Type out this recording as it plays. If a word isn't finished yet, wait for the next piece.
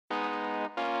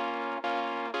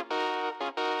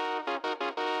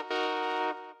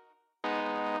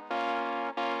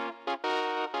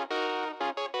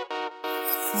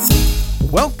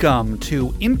Welcome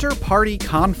to Inter-Party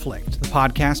Conflict, the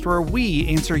podcast where we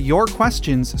answer your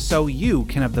questions so you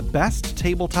can have the best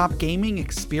tabletop gaming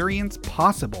experience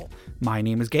possible. My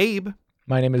name is Gabe.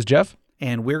 My name is Jeff.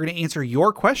 And we're going to answer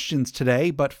your questions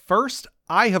today, but first,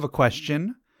 I have a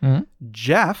question. Mm-hmm.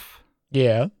 Jeff.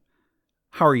 Yeah.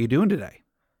 How are you doing today?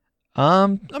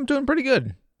 I'm doing pretty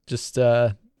good. Just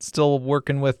still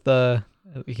working with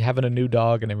having a new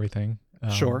dog and everything.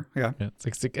 Sure, yeah.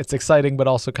 It's exciting, but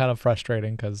also kind of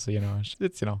frustrating because,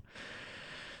 it's a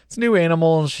new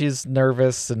animal. She's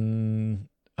nervous and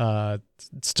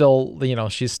still,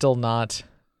 she's still not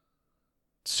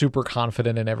super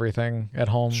confident in everything at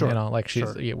home. Sure.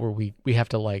 We have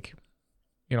to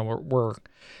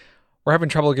we're having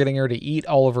trouble getting her to eat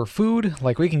all of her food.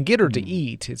 Like, we can get her to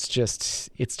eat. It's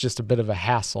just a bit of a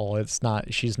hassle.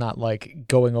 She's not like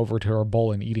going over to her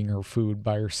bowl and eating her food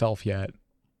by herself yet.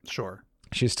 Sure.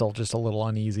 She's still just a little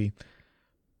uneasy,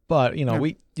 but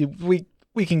we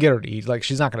can get her to eat. Like,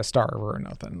 she's not going to starve her or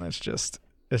nothing. It's just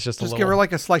give her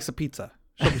like a slice of pizza.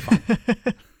 She'll be fine.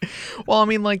 Well, I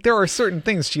mean, like, there are certain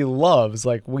things she loves.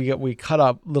 Like, we cut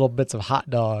up little bits of hot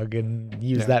dog and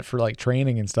use that for like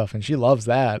training and stuff, and she loves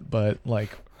that. But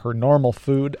like her normal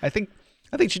food, I think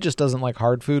she just doesn't like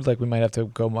hard food. Like, we might have to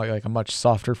go like a much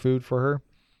softer food for her.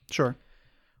 Sure.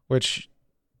 Which,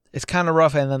 it's kind of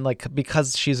rough. And then, like,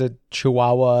 because she's a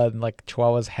Chihuahua, and like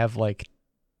Chihuahuas have like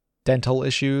dental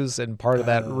issues, and part of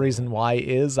that reason why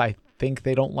is I think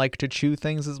they don't like to chew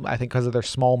things. I think because of their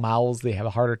small mouths, they have a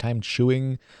harder time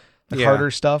chewing the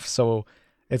harder stuff. So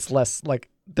it's less like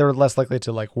they're less likely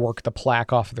to like work the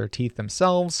plaque off of their teeth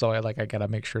themselves. So I gotta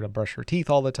make sure to brush her teeth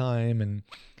all the time. And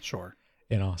sure,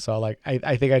 so like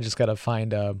I think I just gotta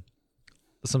find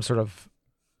some sort of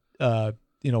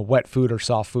wet food or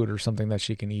soft food or something that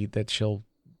she can eat that she'll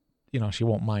she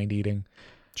won't mind eating.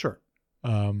 Sure.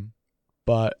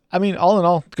 But I mean, all in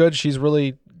all, good. She's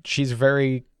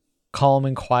very calm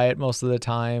and quiet most of the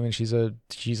time, and she's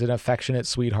an affectionate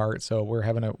sweetheart. So we're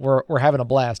having a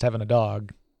blast having a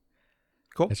dog.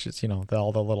 Cool. It's just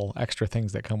all the little extra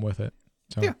things that come with it.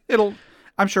 So. Yeah,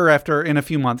 I'm sure in a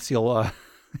few months you'll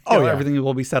everything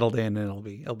will be settled in, and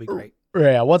it'll be great.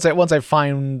 Yeah, once I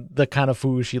find the kind of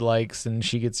food she likes and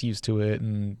she gets used to it,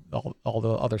 and all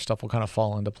the other stuff will kind of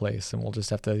fall into place, and we'll just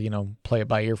have to play it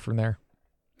by ear from there.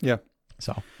 Yeah.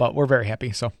 So, but we're very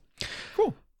happy. So,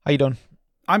 cool. How you doing?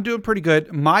 I'm doing pretty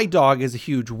good. My dog is a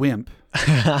huge wimp.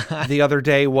 The other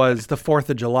day was the 4th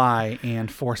of July,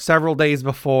 and for several days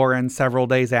before and several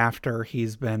days after,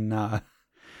 he's been a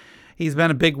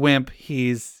big wimp.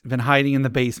 He's been hiding in the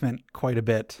basement quite a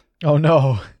bit. Oh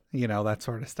no. That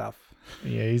sort of stuff.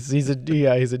 Yeah, he's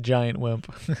a giant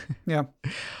wimp. Yeah.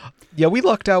 Yeah, we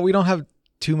lucked out. We don't have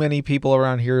too many people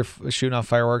around here shooting off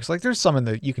fireworks. Like, there's some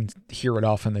you can hear it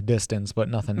off in the distance, but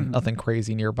nothing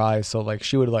crazy nearby. So like,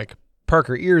 she would like perk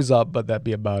her ears up, but that'd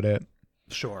be about it.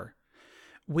 Sure.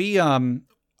 We have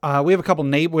some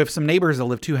neighbors that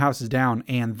live 2 houses down,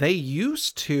 and they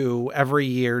used to every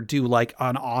year do like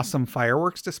an awesome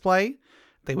fireworks display.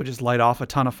 They would just light off a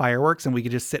ton of fireworks, and we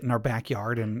could just sit in our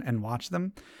backyard and watch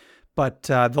them. But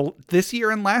this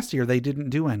year and last year, they didn't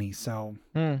do any. So,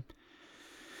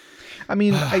 I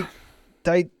mean, I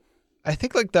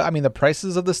think like the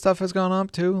prices of the stuff has gone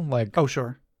up too. Like, oh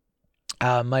sure.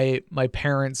 My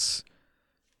parents,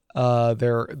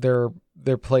 their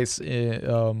place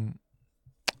on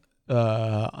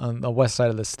the west side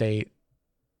of the state,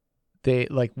 they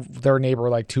like their neighbor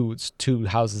like two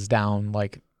houses down.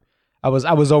 Like, I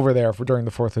was over there during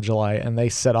the 4th of July, and they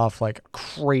set off like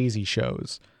crazy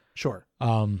shows. Sure.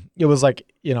 It was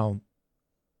like, I don't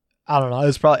know.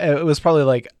 It was probably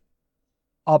like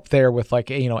up there with like,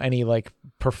 any like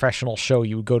professional show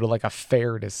you would go to like a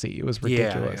fair to see. It was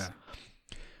ridiculous.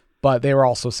 Yeah. But they were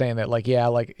also saying that like,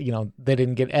 they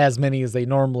didn't get as many as they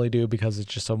normally do because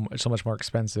it's just so much more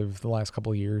expensive the last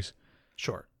couple of years.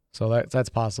 Sure. So that's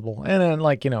possible. And then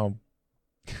like,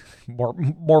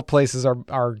 more places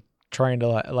are trying to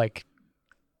like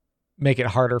make it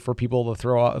harder for people to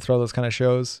throw those kind of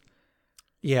shows.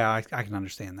 Yeah, I can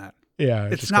understand that. Yeah.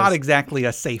 It's not exactly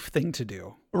a safe thing to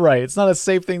do. Right. It's not a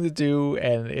safe thing to do,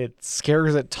 and it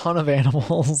scares a ton of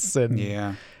animals. And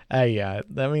yeah. I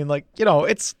mean, like,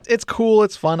 it's cool,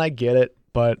 it's fun, I get it,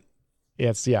 but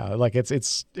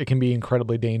it can be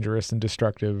incredibly dangerous and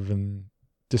destructive and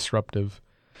disruptive.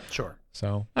 Sure.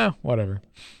 So, whatever.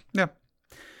 Yeah.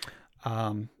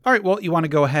 All right. Well, you want to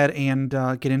go ahead and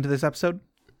get into this episode?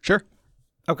 Sure.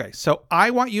 Okay. So I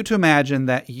want you to imagine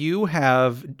that you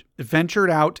have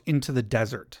ventured out into the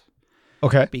desert.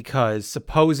 Okay. Because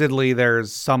supposedly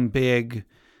there's some big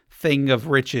thing of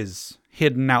riches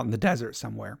hidden out in the desert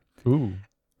somewhere. Ooh.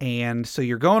 And so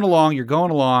you're going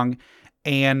along,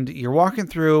 and you're walking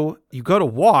through, you go to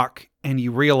walk, and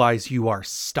you realize you are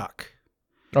stuck.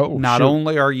 Oh, Not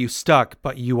only are you stuck,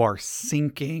 but you are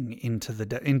sinking into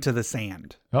the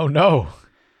sand. Oh no.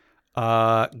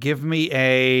 Give me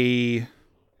a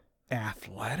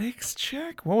athletics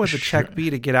check. What would the check be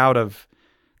to get out of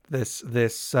this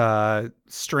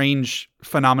strange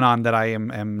phenomenon that I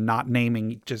am not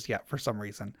naming just yet for some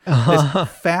reason? This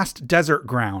fast desert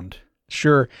ground.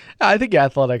 Sure. I think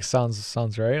athletics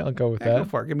sounds right. I'll go with that. Go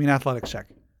for it. Give me an athletics check.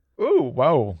 Ooh,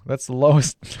 whoa. That's the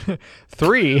lowest.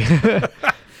 3. That's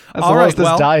All the right, lowest this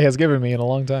well, die has given me in a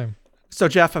long time. So,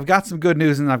 Jeff, I've got some good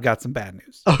news and I've got some bad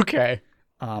news. Okay.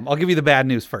 I'll give you the bad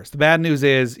news first. The bad news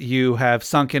is you have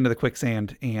sunk into the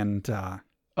quicksand and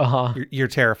you're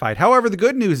terrified. However, the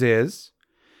good news is,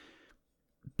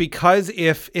 because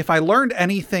if I learned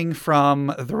anything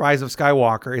from The Rise of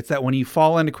Skywalker, it's that when you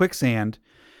fall into quicksand,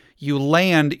 you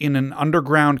land in an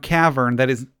underground cavern that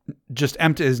is just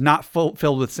empty, is not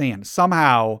filled with sand.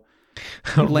 Somehow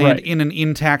you land in an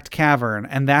intact cavern,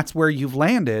 and that's where you've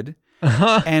landed.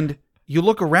 And you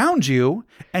look around you,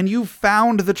 and you've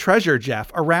found the treasure,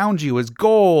 Jeff. Around you is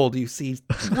gold. You see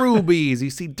rubies.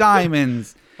 You see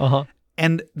diamonds.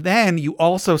 And then you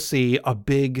also see a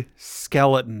big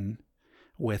skeleton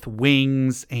with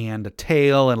wings and a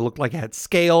tail, and it looked like it had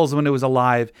scales when it was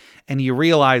alive. And you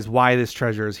realize why this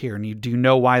treasure is here. And do you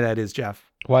know why that is,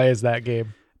 Jeff? Why is that, Gabe?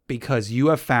 Because you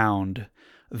have found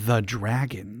the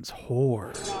dragon's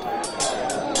hoard.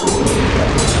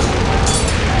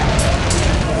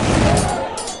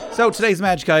 So today's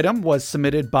magic item was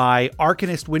submitted by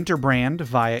Arcanist Winterbrand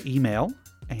via email.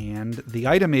 And the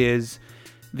item is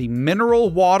the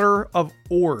Mineral Water of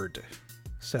Ord.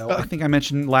 So I think I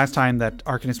mentioned last time that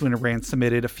Arcanist Winterbrand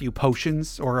submitted a few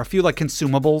potions or a few like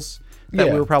consumables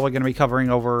that we were probably going to be covering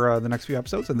over the next few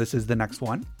episodes. And this is the next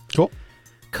one. Cool.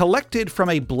 Collected from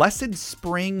a blessed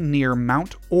spring near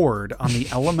Mount Ord on the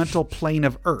elemental plane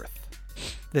of Earth.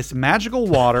 This magical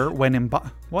water, when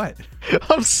What?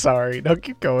 I'm sorry. No,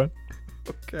 keep going.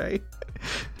 Okay.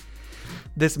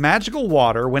 This magical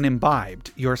water, when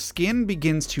imbibed, your skin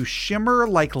begins to shimmer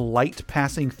like light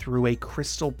passing through a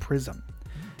crystal prism.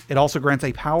 It also grants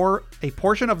a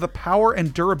portion of the power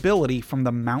and durability from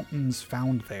the mountains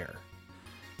found there.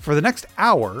 For the next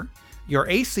hour, your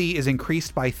AC is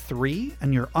increased by 3,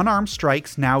 and your unarmed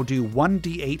strikes now do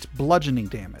 1d8 bludgeoning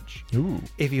damage. Ooh.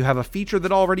 If you have a feature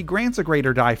that already grants a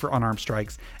greater die for unarmed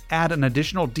strikes, add an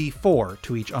additional d4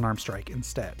 to each unarmed strike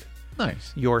instead.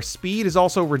 Nice. Your speed is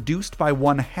also reduced by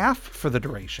 1/2 for the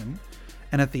duration,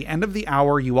 and at the end of the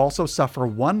hour, you also suffer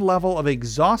 1 level of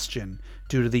exhaustion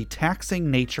due to the taxing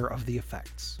nature of the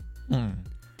effects.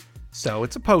 So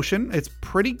it's a potion. It's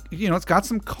pretty, it's got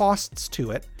some costs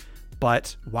to it.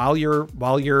 But while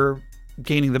you're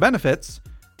gaining the benefits,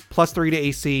 +3 to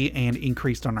AC and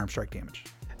increased unarmed strike damage.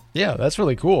 Yeah, that's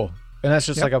really cool. And that's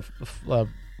just like a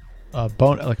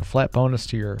flat bonus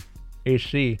to your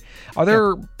AC. Are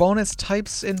there bonus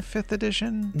types in 5th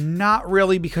edition? Not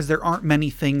really, because there aren't many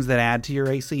things that add to your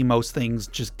AC. Most things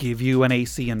just give you an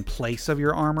AC in place of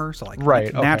your armor. So like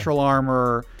natural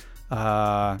armor,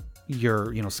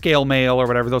 your scale mail or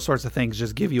whatever, those sorts of things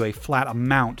just give you a flat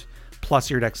amount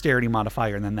plus your dexterity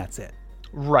modifier, and then that's it.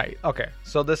 Right. Okay.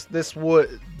 So this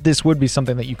would be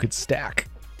something that you could stack.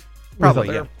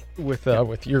 Probably,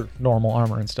 with your normal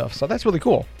armor and stuff. So that's really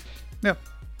cool. Yeah.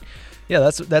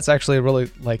 Yeah, that's actually really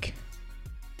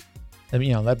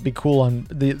that'd be cool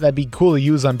that'd be cool to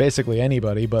use on basically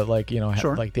anybody, but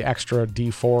have like the extra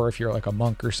D4 if you're like a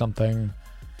monk or something.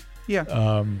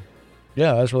 Yeah.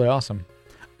 Yeah, that's really awesome.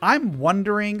 I'm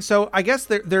wondering, so I guess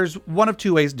there's one of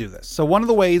two ways to do this. So one of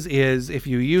the ways is if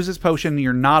you use this potion and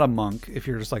you're not a monk, if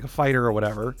you're just like a fighter or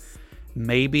whatever,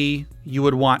 maybe you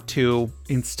would want to,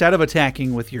 instead of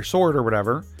attacking with your sword or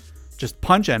whatever, just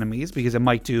punch enemies, because it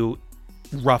might do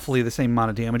roughly the same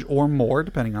amount of damage or more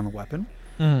depending on the weapon.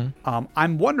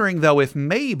 I'm wondering though if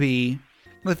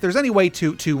there's any way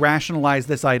to rationalize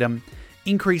this item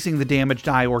increasing the damage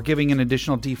die or giving an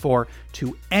additional D4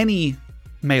 to any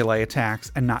melee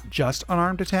attacks and not just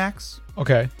unarmed attacks.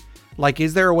 Okay. Like,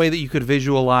 is there a way that you could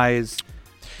visualize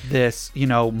this,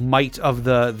 might of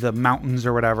the mountains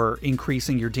or whatever,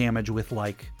 increasing your damage with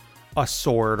like a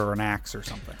sword or an axe or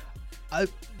something?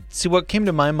 See, what came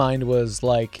to my mind was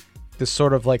like this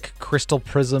sort of like crystal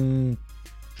prism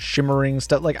shimmering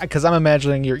stuff, like, because I'm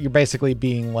imagining you're basically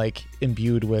being like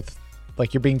imbued with,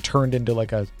 like, you're being turned into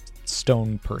like a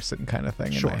stone person kind of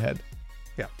thing in my head.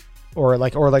 Yeah. Or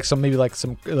some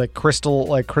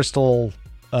crystal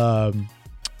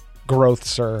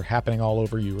growths are happening all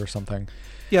over you or something.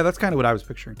 Yeah, that's kind of what I was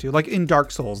picturing too. Like in Dark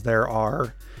Souls,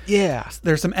 there's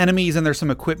some enemies and there's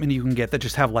some equipment you can get that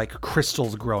just have like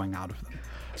crystals growing out of them.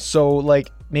 So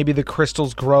like maybe the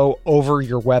crystals grow over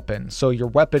your weapon. So your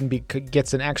weapon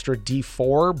gets an extra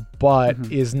D4, but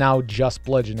is now just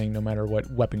bludgeoning no matter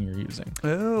what weapon you're using.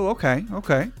 Oh, okay.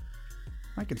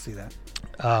 I can see that.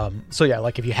 So yeah,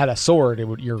 like if you had a sword,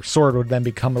 your sword would then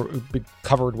be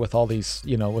covered with all these,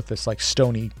 with this like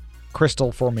stony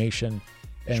crystal formation.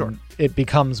 And it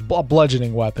becomes a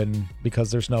bludgeoning weapon because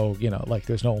there's no,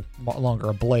 there's no longer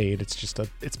a blade.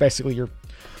 It's basically you're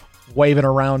waving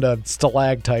around a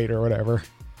stalactite or whatever.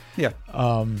 Yeah.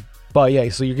 But yeah,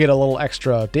 so you get a little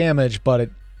extra damage, but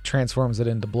it transforms it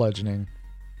into bludgeoning,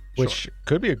 which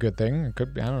could be a good thing. It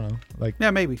could be, I don't know. Like,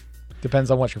 yeah, maybe.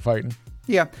 Depends on what you're fighting.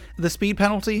 Yeah. The speed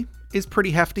penalty is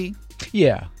pretty hefty.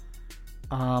 Yeah.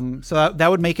 So that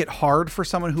would make it hard for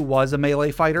someone who was a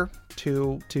melee fighter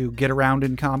to get around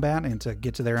in combat and to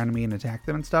get to their enemy and attack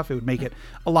them and stuff. It would make it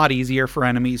a lot easier for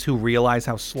enemies who realize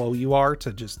how slow you are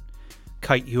to just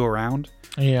kite you around.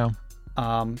 Yeah.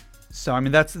 So I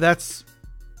mean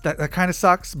that kind of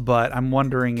sucks, but I'm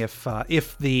wondering if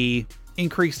the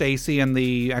increased AC and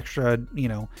the extra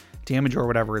damage or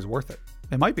whatever is worth it.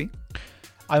 It might be.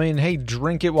 I mean, hey,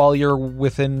 drink it while you're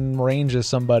within range of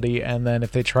somebody, and then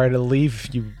if they try to leave,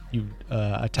 you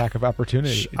attack of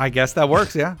opportunity. I guess that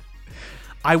works, yeah.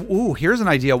 Here's an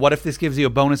idea. What if this gives you a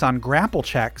bonus on grapple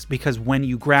checks? Because when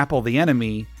you grapple the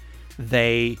enemy,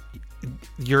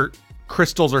 your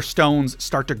crystals or stones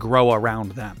start to grow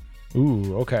around them.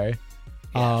 Ooh, okay.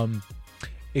 Yeah.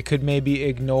 It could maybe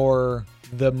ignore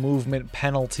the movement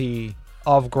penalty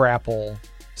of grapple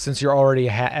since you're already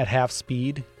at half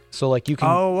speed. So like you can.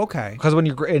 Oh, okay. Because when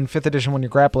you're in 5th edition, when you're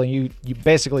grappling, you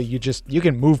basically you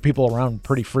can move people around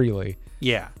pretty freely.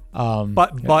 Yeah.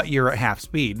 But you're at half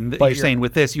speed, and you're saying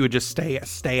with this you would just stay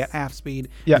at half speed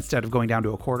instead of going down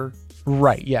to a quarter.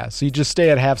 Right. Yeah. So you just stay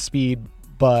at half speed,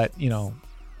 but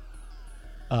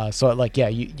so like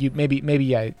you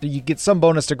maybe you get some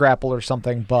bonus to grapple or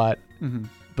something, but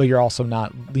you're also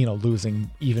not losing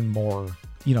even more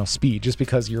speed just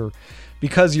because you're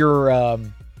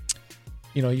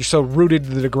you're so rooted to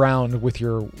the ground with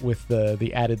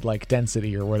the added like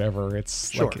density or whatever.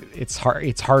 It's like it's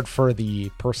hard for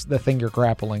the thing you're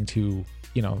grappling to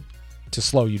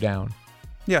slow you down.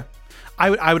 Yeah,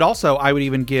 I would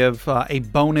even give a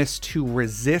bonus to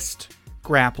resist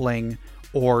grappling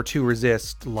or to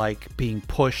resist like being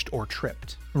pushed or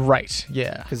tripped. Right.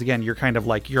 Yeah. Because again, you're kind of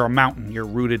like you're a mountain. You're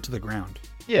rooted to the ground.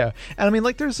 Yeah, and I mean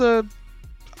like there's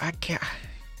I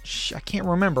can't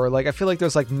remember. Like I feel like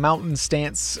there's like mountain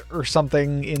stance or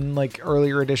something in like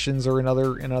earlier editions or in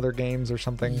other games or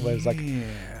something. There's like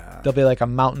there'll be like a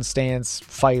mountain stance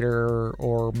fighter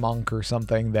or monk or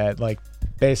something that like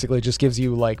basically just gives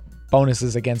you like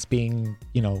bonuses against being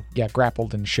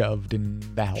grappled and shoved and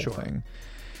that whole thing.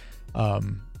 Or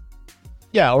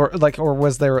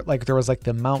was there like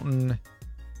the mountain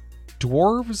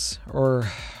dwarves or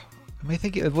am I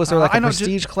thinking was there like a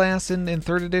prestige class in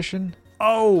 3rd edition?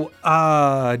 Oh,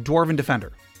 Dwarven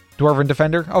Defender. Dwarven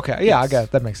Defender? Okay, yeah, yes. I got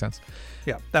it. That makes sense.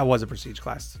 Yeah, that was a prestige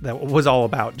class. That was all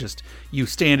about just you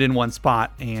stand in one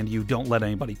spot and you don't let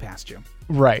anybody past you.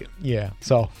 Right, yeah.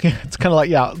 So it's kind of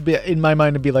like, in my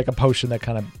mind it'd be like a potion that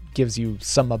kind of gives you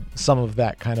some of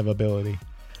that kind of ability.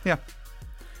 Yeah.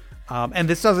 And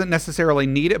this doesn't necessarily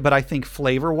need it, but I think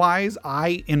flavor-wise,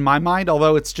 in my mind,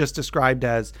 although it's just described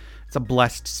as it's a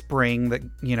blessed spring that,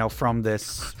 from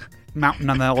this mountain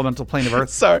on the elemental plane of Earth.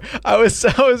 Sorry, I was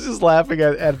just laughing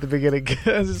at the beginning.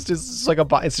 It's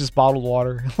just bottled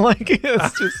water. Like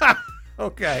it's just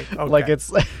okay. Like it's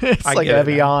like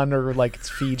Evian or like it's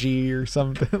Fiji or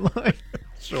something like.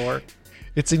 Sure.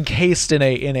 It's encased in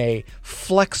a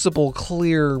flexible,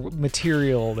 clear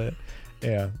material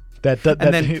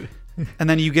and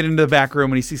then you get into the back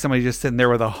room and you see somebody just sitting there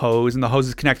with a hose, and the hose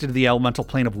is connected to the elemental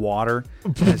plane of water,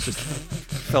 and it's just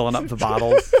filling up the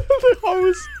bottles. The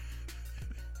hose.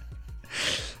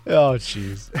 Oh,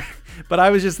 jeez. But I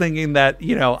was just thinking that,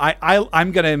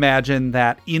 I'm going to imagine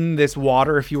that in this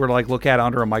water, if you were to like look at it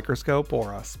under a microscope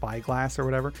or a spyglass or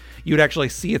whatever, you'd actually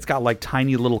see it's got like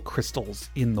tiny little crystals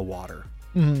in the water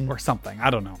or something. I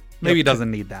don't know. Maybe it doesn't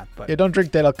need that. But don't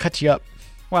drink that. It'll cut you up.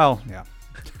 Well, yeah.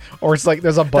 Or it's like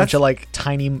there's a bunch of like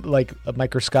tiny, like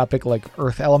microscopic, like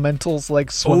earth elementals like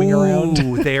swimming around.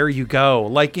 Ooh, there you go.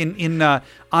 Like in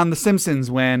on The Simpsons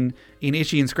when in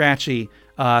Itchy and Scratchy,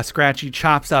 Scratchy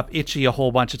chops up Itchy a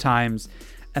whole bunch of times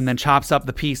and then chops up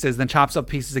the pieces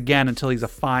again until he's a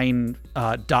fine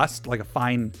dust, like a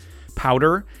fine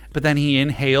powder, but then he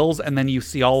inhales, and then you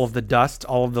see all of the dust,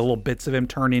 all of the little bits of him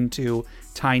turn into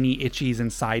tiny itchies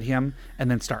inside him, and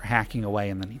then start hacking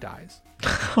away, and then he dies.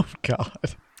 Oh,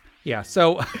 God. Yeah,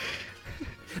 so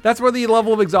that's where the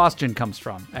level of exhaustion comes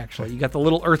from, actually. You got the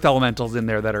little earth elementals in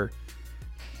there that are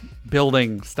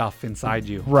building stuff inside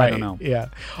you. Right. I don't know. Yeah.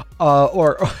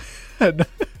 Or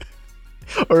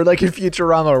like in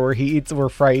Futurama where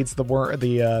Fry eats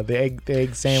the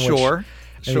egg sandwich. Sure.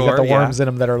 And he's got the worms in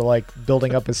him that are like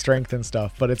building up his strength and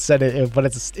stuff. But instead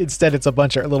it's a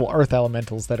bunch of little earth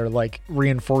elementals that are like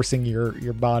reinforcing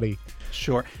your body.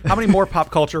 Sure. How many more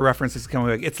pop culture references can we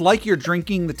make? It's like you're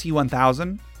drinking the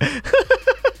T1000.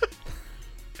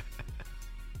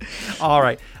 All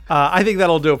right. I think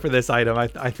that'll do it for this item.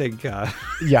 I think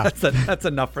that's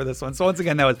enough for this one. So once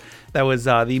again, that was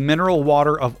the Mineral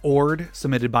Water of Ord,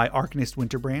 submitted by Arcanist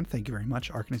Winterbrand. Thank you very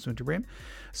much, Arcanist Winterbrand.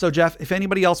 So Jeff, if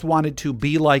anybody else wanted to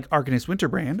be like Arcanist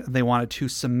Winterbrand, they wanted to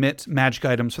submit magic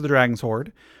items for the Dragon's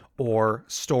Hoard, or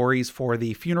stories for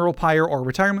the Funeral Pyre or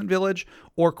Retirement Village,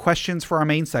 or questions for our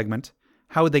main segment,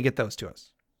 how would they get those to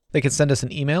us? They can send us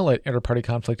an email at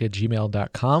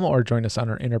interpartyconflict@gmail.com or join us on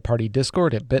our Interparty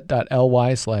Discord at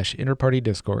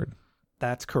bit.ly/interpartydiscord.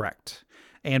 That's correct.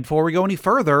 And before we go any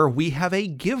further, we have a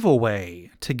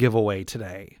giveaway to give away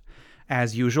today.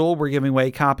 As usual, we're giving away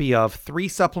a copy of 3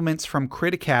 supplements from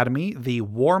Crit Academy, the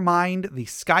Warmind, the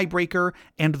Skybreaker,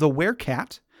 and the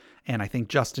Werecat. And I think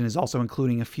Justin is also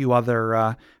including a few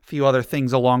other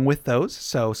things along with those.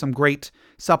 So some great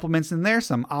supplements in there,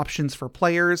 some options for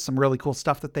players, some really cool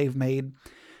stuff that they've made.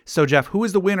 So Jeff, who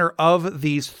is the winner of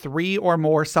these 3 or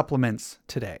more supplements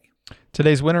today?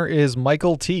 Today's winner is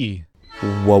Michael T.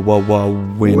 Winner.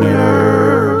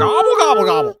 Gobble, gobble,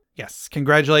 gobble. Yes,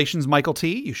 congratulations, Michael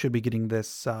T. You should be getting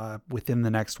this within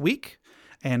the next week.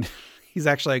 And he's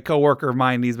actually a coworker of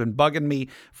mine. He's been bugging me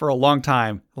for a long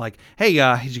time. Like, hey,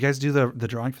 did you guys do the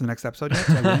drawing for the next episode yet?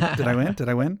 Did I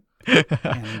win? And,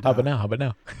 how about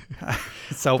now?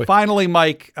 So finally,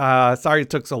 Mike, sorry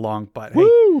it took so long, but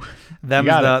woo! Hey,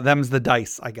 them's the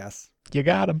dice, I guess. You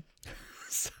got him.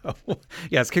 So,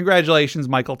 yes, congratulations,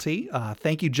 Michael T.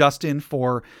 Thank you, Justin,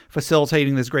 for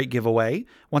facilitating this great giveaway.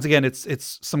 Once again,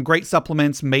 it's some great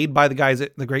supplements made by the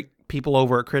great people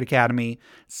over at Crit Academy.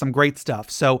 Some great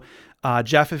stuff. So,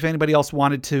 Jeff, if anybody else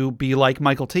wanted to be like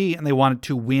Michael T. and they wanted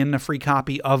to win a free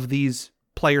copy of these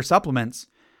player supplements,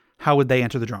 how would they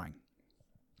enter the drawing?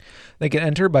 They can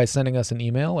enter by sending us an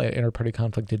email at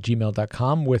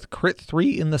interpartyconflict@gmail.com with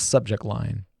Crit3 in the subject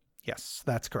line. Yes,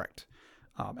 that's correct.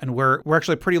 And we're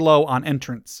actually pretty low on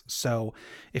entrants. So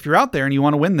if you're out there and you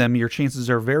want to win them, your chances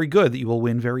are very good that you will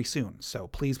win very soon. So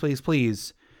please, please,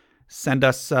 please send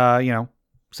us,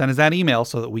 send us that email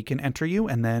so that we can enter you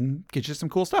and then get you some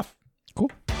cool stuff.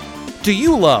 Cool. Do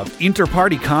you love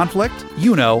Interparty Conflict?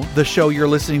 You know, the show you're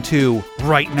listening to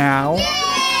right now.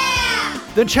 Yeah!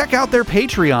 Then check out their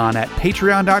Patreon at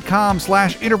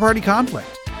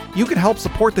patreon.com/interpartyconflict. You can help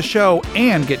support the show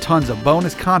and get tons of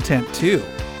bonus content too.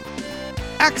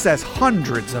 Access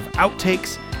hundreds of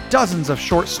outtakes, dozens of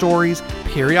short stories,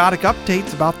 periodic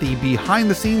updates about the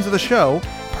behind the scenes of the show,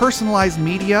 personalized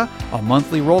media, a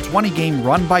monthly Roll20 game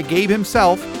run by Gabe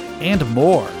himself, and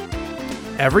more.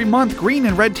 Every month, Green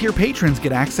and Red Tier patrons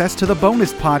get access to the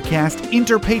bonus podcast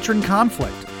Interpatron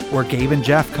Conflict, where Gabe and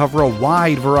Jeff cover a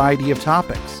wide variety of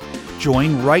topics.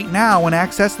 Join right now and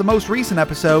access the most recent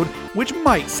episode, which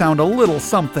might sound a little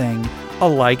something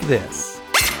like this.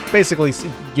 Basically,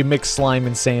 you mix slime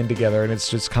and sand together, and it's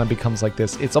just kind of becomes like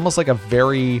this. It's almost like a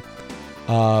very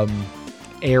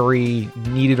airy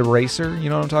kneaded eraser. You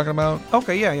know what I'm talking about?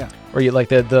 Okay, yeah. Or you like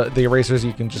the erasers,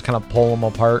 you can just kind of pull them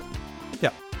apart. Yeah,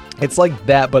 it's like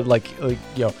that, but like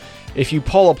if you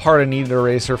pull apart a kneaded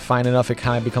eraser fine enough, it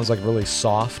kind of becomes like really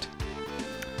soft.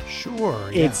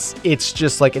 Sure. Yeah. It's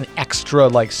just like an extra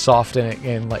like soft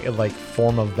and like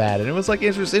form of that, and it was like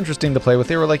it was interesting to play with.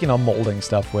 They were like molding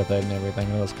stuff with it and everything,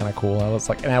 and it was kind of cool. I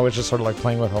was just sort of like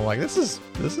playing with it. I'm like, this is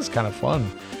kind of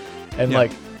fun, and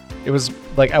like it was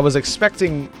like I was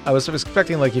expecting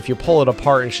like if you pull it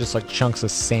apart, it's just like chunks of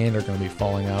sand are going to be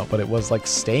falling out, but it was like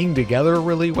staying together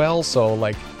really well. So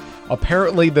like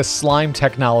apparently the slime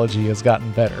technology has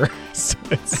gotten better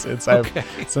since I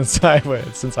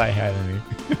had any.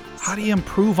 How do you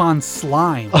improve on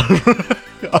slime?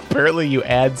 Apparently you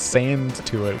add sand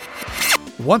to it.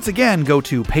 Once again, go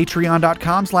to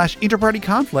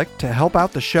patreon.com/interpartyconflict to help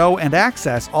out the show and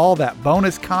access all that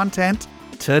bonus content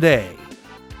today.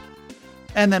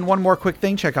 And then one more quick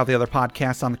thing, check out the other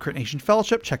podcasts on the Crit Nation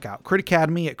Fellowship. Check out Crit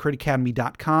Academy at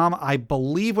critacademy.com. I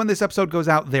believe when this episode goes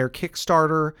out, their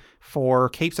Kickstarter for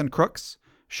Capes and Crooks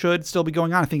should still be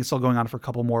going on. I think it's still going on for a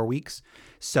couple more weeks.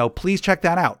 So please check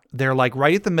that out. They're like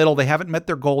right at the middle. They haven't met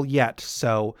their goal yet.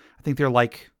 So I think they're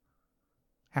like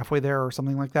halfway there or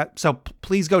something like that. So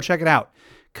please go check it out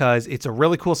because it's a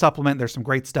really cool supplement. There's some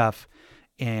great stuff.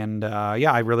 And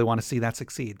I really want to see that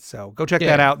succeed. So go check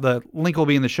that out. The link will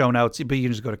be in the show notes, but you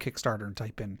can just go to Kickstarter and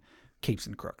type in Capes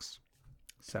and Crooks.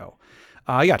 So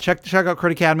check out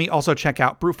Crit Academy. Also check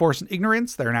out Brute Force and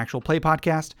Ignorance. They're an actual play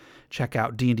podcast. Check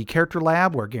out D&D Character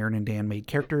Lab, where Garen and Dan made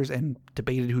characters and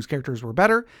debated whose characters were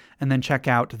better. And then check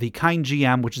out The Kind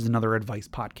GM, which is another advice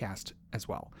podcast as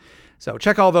well. So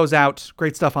check all those out.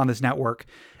 Great stuff on this network.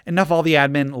 Enough all the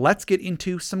admin. Let's get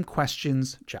into some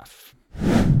questions, Jeff.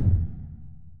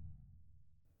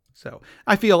 So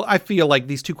I feel like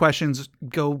these two questions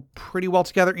go pretty well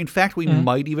together. In fact, we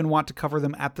might even want to cover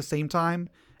them at the same time.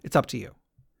 It's up to you.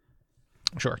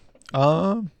 Sure.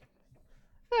 Well,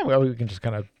 we can just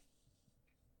kind of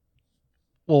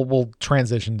we'll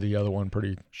transition to the other one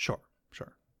pretty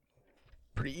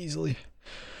easily.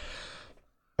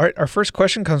 All right, our first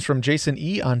question comes from Jason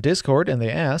E on Discord, and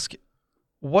they ask,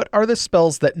 what are the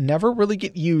spells that never really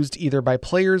get used either by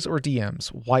players or DMs?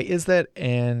 Why is that?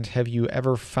 And have you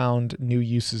ever found new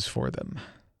uses for them?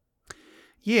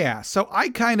 Yeah, so I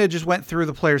kind of just went through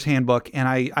the player's handbook and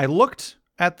I looked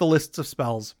at the lists of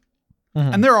spells.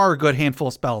 And there are a good handful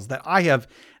of spells that I have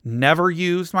never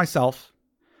used myself.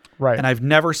 Right. And I've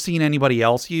never seen anybody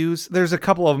else use. There's a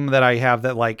couple of them that I have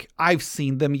that like I've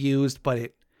seen them used,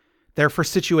 but they're for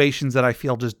situations that I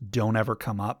feel just don't ever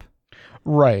come up.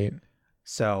 Right.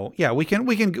 So yeah, we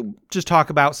can just talk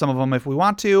about some of them if we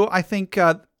want to. I think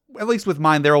at least with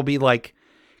mine, there will be like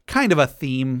kind of a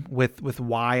theme with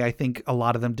why I think a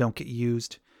lot of them don't get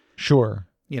used. Sure.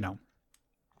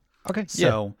 Okay.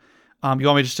 So, you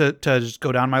want me just to just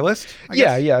go down my list? I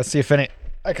guess? guess? See if any,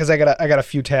 because I got a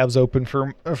few tabs open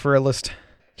for a list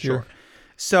here. Sure.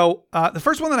 So the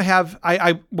first one that I have,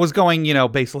 I was going,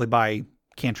 basically by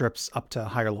cantrips up to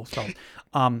higher level spells.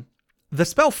 The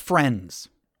spell Friends.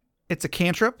 It's a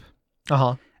cantrip.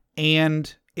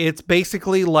 And it's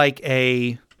basically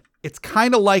it's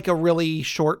kind of like a really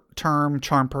short-term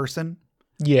charm person.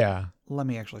 Yeah. Let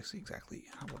me actually see exactly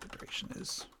what the duration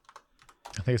is.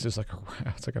 I think it's just like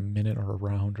a minute or a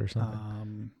round or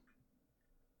something.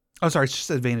 Sorry, it's just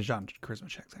advantage on charisma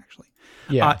checks actually.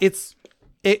 Yeah.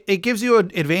 It gives you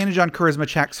an advantage on charisma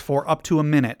checks for up to a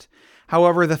minute.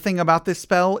 However, the thing about this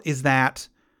spell is that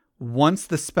once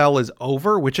the spell is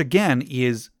over, which again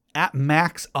is at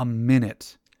max a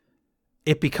minute,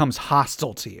 it becomes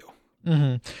hostile to you.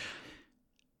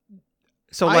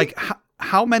 So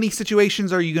how many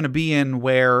situations are you going to be in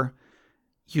where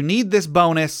you need this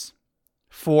bonus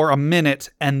for a minute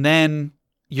and then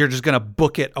you're just going to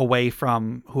book it away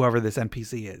from whoever this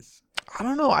NPC is? I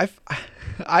don't know.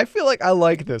 I feel like I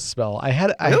like this spell. I had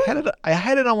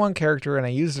it on one character and I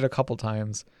used it a couple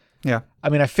times. Yeah. I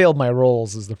mean, I failed my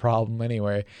rolls is the problem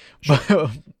anyway.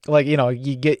 But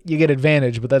you get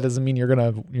advantage, but that doesn't mean you're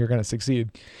gonna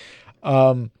succeed.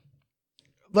 But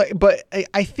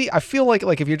I feel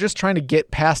like if you're just trying to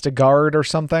get past a guard or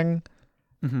something,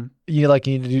 you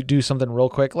need to do something real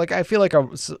quick. Like I feel like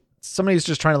somebody's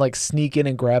just trying to sneak in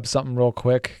and grab something real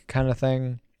quick, kind of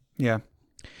thing. Yeah.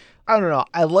 I don't know.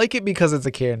 I like it because it's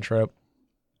a cantrip.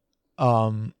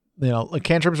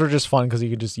 Cantrips are just fun because you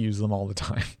can just use them all the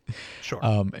time. Sure.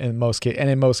 In most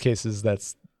cases,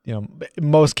 that's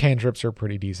most cantrips are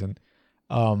pretty decent.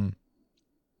 I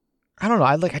don't know.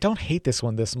 I don't hate this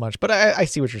one this much, but I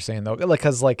see what you're saying though.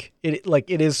 Because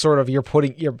it is sort of you're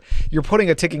putting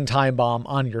a ticking time bomb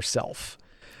on yourself.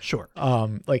 Sure.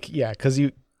 Because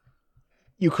you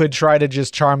could try to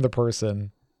just charm the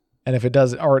person. And if it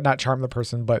does, or not charm the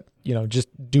person, but just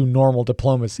do normal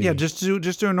diplomacy. Yeah, just do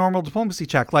a normal diplomacy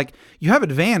check. Like you have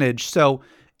advantage, so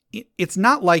it's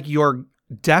not like you're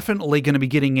definitely going to be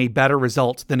getting a better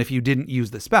result than if you didn't use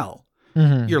the spell.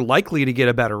 You're likely to get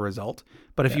a better result,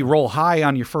 but if you roll high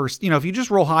on your first, if you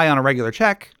just roll high on a regular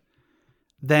check,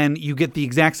 then you get the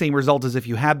exact same result as if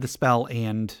you had the spell.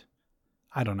 And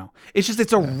I don't know.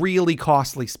 It's a really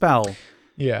costly spell.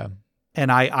 Yeah. And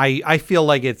I feel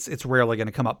like it's rarely going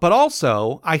to come up. But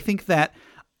also, I think that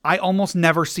I almost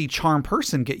never see Charm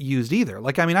Person get used either.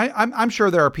 I'm sure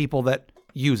there are people that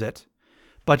use it.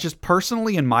 But just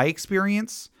personally, in my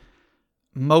experience,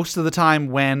 most of the time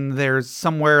when there's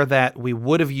somewhere that we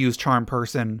would have used Charm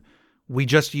Person, we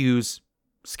just use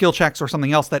skill checks or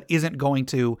something else that isn't going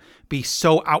to be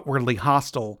so outwardly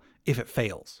hostile if it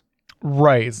fails.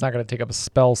 Right. It's not going to take up a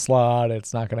spell slot.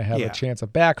 It's not going to have a chance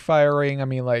of backfiring. I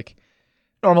mean,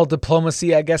 normal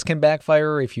diplomacy, I guess, can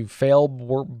backfire if you fail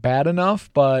bad enough,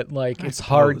 but it's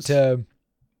hard to.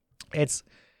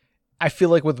 I feel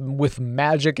like with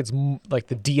magic, it's like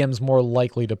the DM's more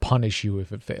likely to punish you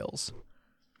if it fails.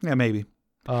 Yeah, maybe.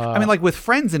 I mean, like with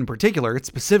friends in particular, it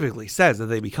specifically says that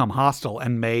they become hostile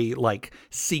and may like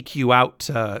seek you out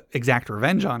to exact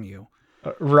revenge on you.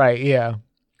 Right, yeah.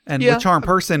 And with charm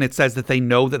person, it says that they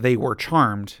know that they were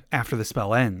charmed after the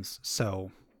spell ends.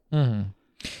 So,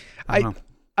 I don't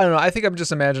know. I think I'm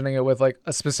just imagining it with like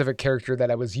a specific character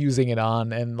that I was using it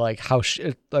on, and like how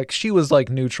she was like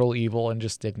neutral evil and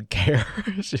just didn't care.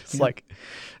 She's like,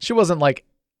 she wasn't like,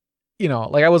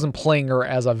 like I wasn't playing her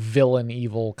as a villain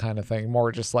evil kind of thing.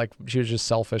 More just like she was just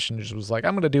selfish and just was like,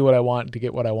 I'm gonna do what I want to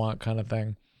get what I want kind of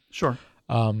thing. Sure.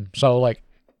 So like,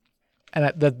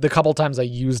 and the couple times I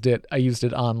used it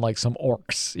on like some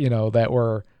orcs,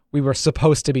 that we were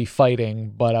supposed to be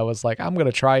fighting, but I was like, I'm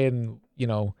gonna try and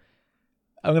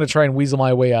weasel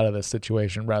my way out of this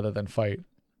situation rather than fight.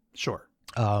 Sure.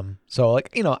 So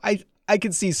like, I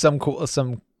could see some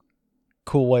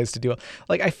cool ways to do it.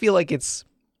 Like, I feel like it's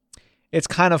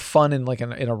kind of fun in like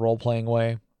in a role playing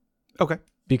way. Okay.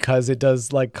 Because it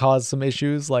does like cause some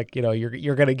issues. Like,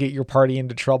 you're going to get your party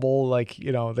into trouble. Like,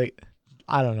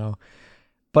 I don't know,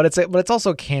 but it's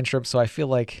also a cantrip. So I feel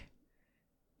like,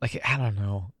 I don't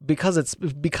know, because it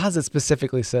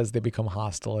specifically says they become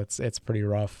hostile. It's pretty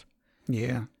rough.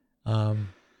 Yeah.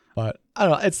 But I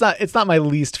don't know. It's not my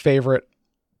least favorite,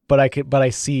 but I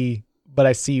see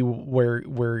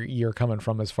where you're coming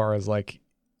from as far as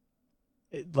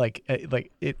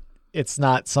it's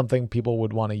not something people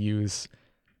would want to use.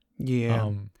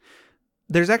 Yeah.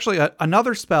 There's actually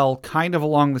another spell kind of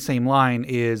along the same line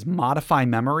is Modify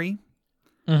Memory.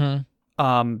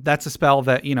 Mm-hmm. That's a spell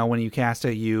that, when you cast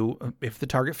it, if the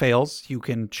target fails, you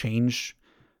can change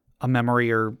a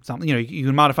memory or something. You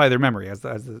can modify their memory, as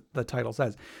the title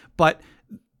says. But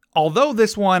although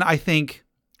this one I think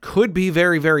could be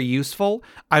very, very useful,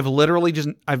 I've literally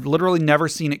never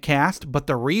seen it cast. But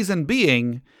the reason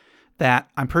being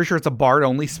that I'm pretty sure it's a bard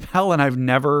only spell, and I've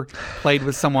never played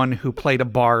with someone who played a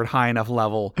bard high enough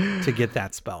level to get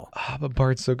that spell. Oh, but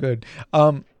bard's so good.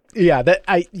 I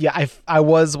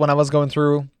was, when I was going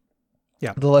through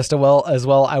the list as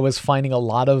well, I was finding a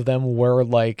lot of them were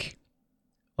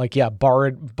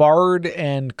bard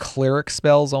and cleric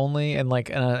spells only, and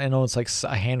I know it's like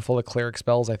a handful of cleric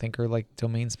spells I think are like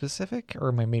domain specific,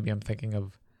 or maybe I'm thinking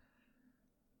of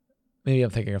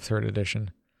third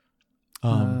edition.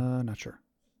 Not sure.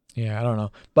 Yeah, I don't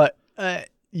know, but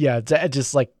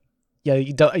just like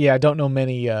I don't know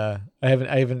many. I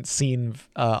haven't seen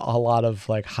a lot of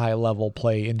like high level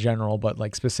play in general, but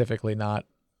like specifically not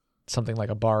something like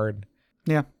a bard.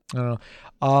 Yeah, I don't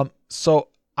know. So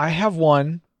I have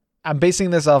one. I'm basing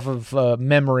this off of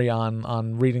memory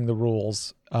on reading the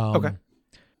rules. Okay.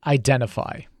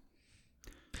 Identify.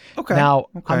 Okay. Now,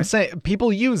 I'm saying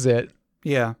people use it.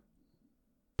 Yeah.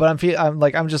 But I'm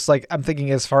thinking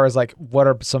as far as like what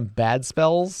are some bad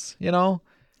spells,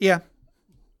 Yeah.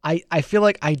 I feel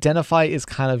like Identify is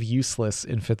kind of useless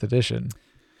in 5th edition.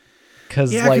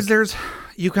 Because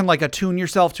you can like attune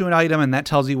yourself to an item and that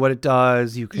tells you what it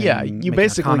does. You can you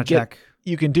basically check.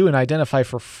 You can do an Identify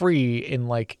for free in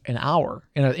like an hour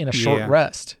in a short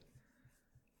rest.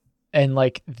 And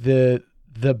like the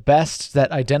best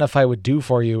that Identify would do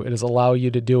for you is allow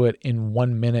you to do it in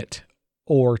 1 minute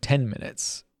or 10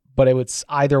 minutes. But it would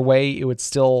either way, it would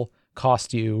still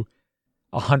cost you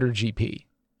 100 GP.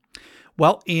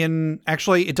 Well,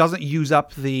 it doesn't use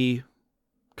up the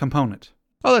component.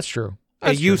 Oh, that's true.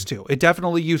 It used to. It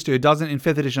definitely used to. It doesn't in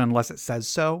 5th edition unless it says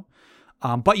so.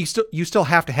 But you still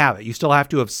have to have it. You still have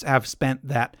to have spent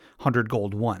that 100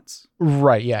 gold once.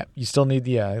 Right. Yeah. You still need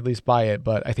at least buy it.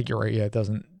 But I think you're right. Yeah. It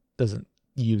doesn't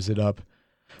use it up.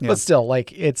 Yeah. But still,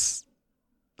 like, it's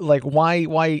like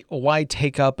why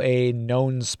take up a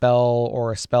known spell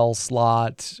or a spell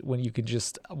slot when you can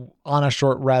just on a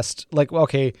short rest? Like,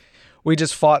 okay, we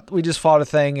just fought a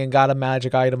thing and got a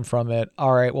magic item from it.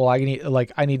 All right, well, I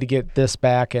need to get this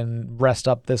back and rest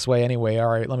up this way anyway. All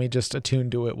right, let me just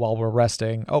attune to it while we're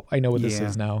resting. Oh, I know what this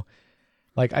is now.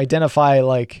 Like Identify,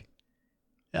 like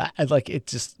it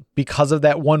just, because of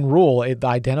that one rule, the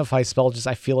Identify spell just,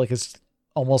 I feel like it's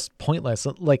almost pointless.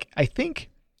 Like, I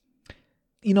think,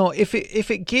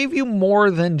 if it gave you more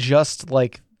than just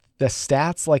like the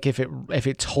stats, like if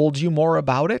it told you more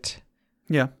about it.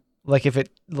 Yeah. Like if it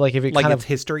like kind its of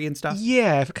history and stuff.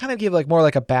 Yeah, if it kind of gave like more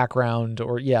like a background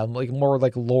or like more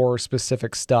like lore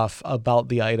specific stuff about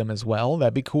the item as well,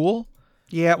 that'd be cool.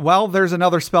 Yeah, well, there's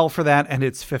another spell for that, and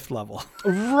it's 5th level.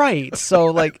 Right. So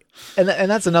like, and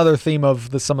that's another theme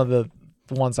of some of the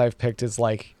ones I've picked is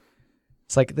like,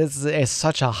 it's like this is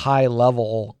such a high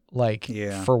level, like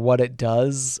for what it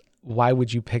does. Why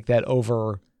would you pick that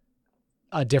over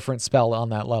a different spell on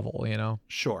that level, you know?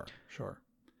 Sure.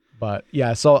 But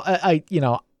yeah, so I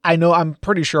I know I'm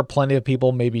pretty sure plenty of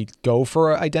people maybe go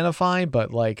for Identify,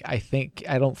 but like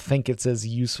I don't think it's as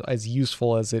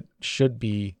useful as it should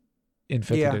be in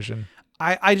 5th edition.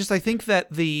 I think that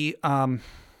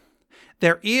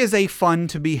there is a fun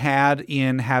to be had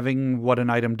in having what an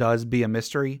item does be a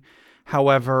mystery.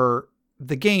 However,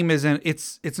 the game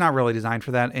it's not really designed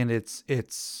for that, and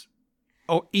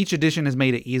each edition has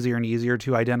made it easier and easier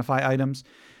to identify items.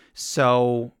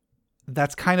 So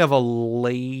that's kind of a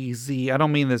lazy, I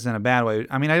don't mean this in a bad way.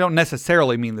 I mean, I don't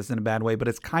necessarily mean this in a bad way, but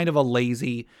it's kind of a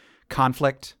lazy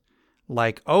conflict.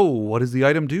 Like, oh, what does the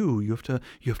item do? You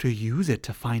have to use it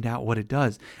to find out what it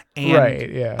does. And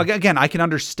right, yeah. Again, I can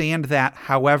understand that.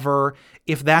 However,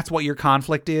 if that's what your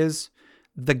conflict is,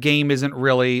 the game isn't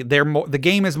really the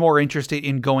game is more interested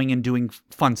in going and doing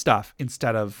fun stuff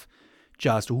instead of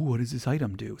just, what does this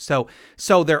item do? So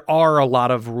there are a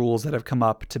lot of rules that have come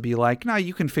up to be like, no,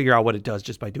 you can figure out what it does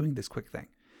just by doing this quick thing.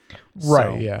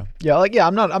 Right.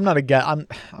 I'm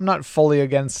not fully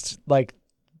against like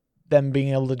them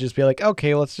being able to just be like,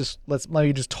 okay, let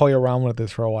me just toy around with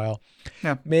this for a while.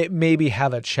 Yeah. Maybe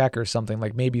have a check or something,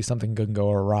 like maybe something can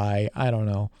go awry. I don't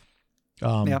know.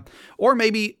 Yeah. Or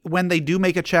maybe when they do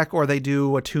make a check or they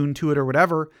do attune to it or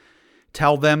whatever,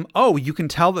 tell them, oh, you can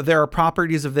tell that there are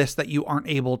properties of this that you aren't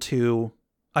able to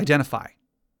identify.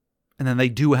 And then they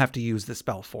do have to use the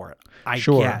spell for it. I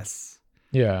guess.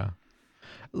 Yeah.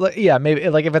 Yeah, maybe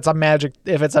like if it's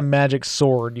a magic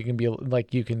sword, you can be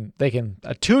like, they can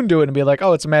attune to it and be like,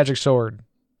 oh, it's a magic sword.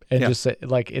 And just say,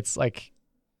 like, it's like,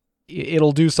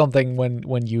 it'll do something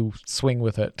when you swing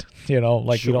with it, you know,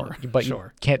 like you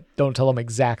don't tell them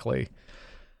exactly.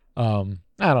 I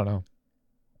don't know.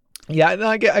 Yeah, no,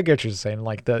 I get what you're saying.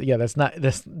 Like there's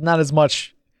not as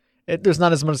much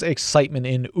excitement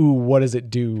in, ooh, what does it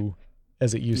do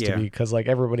as it used to be? Cause like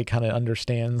everybody kind of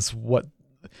understands what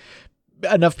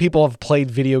enough people have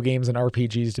played video games and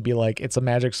RPGs to be like, it's a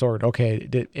magic sword. Okay.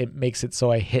 It makes it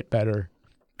so I hit better.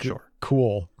 Sure.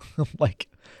 Cool. Like,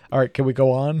 all right, can we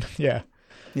go on? Yeah.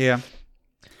 Yeah.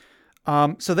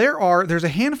 So there's a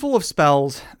handful of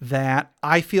spells that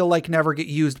I feel like never get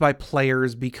used by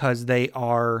players because they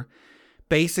are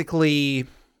basically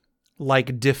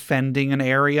like defending an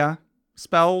area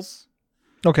spells.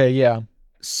 Okay, yeah.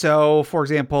 So, for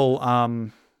example,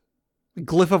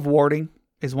 Glyph of Warding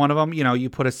is one of them. You know, you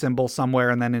put a symbol somewhere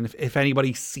and then if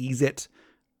anybody sees it,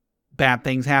 bad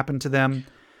things happen to them.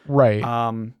 Right.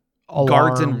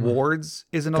 Guards and Wards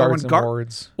is another one.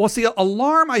 Wards. Well, see,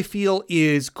 Alarm I feel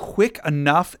is quick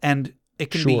enough, and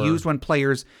it can be used when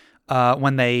players,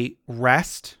 when they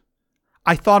rest.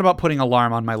 I thought about putting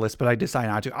Alarm on my list, but I decided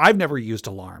not to. I've never used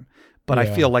Alarm, but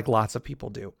I feel like lots of people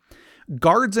do.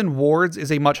 Guards and Wards is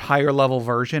a much higher level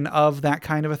version of that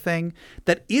kind of a thing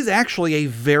that is actually a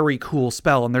very cool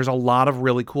spell, and there's a lot of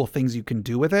really cool things you can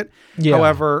do with it. Yeah.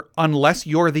 However, unless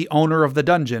you're the owner of the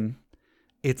dungeon,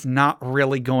 it's not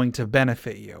really going to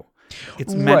benefit you.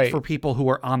 It's meant for people who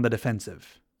are on the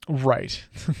defensive. Right.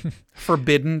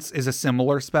 Forbiddance is a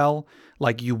similar spell.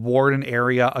 Like you ward an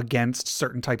area against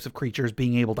certain types of creatures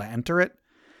being able to enter it.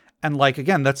 And like,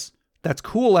 again, that's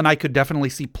cool. And I could definitely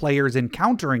see players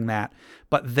encountering that,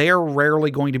 but they're rarely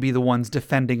going to be the ones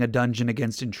defending a dungeon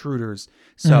against intruders.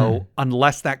 So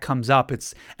unless that comes up,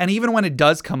 and even when it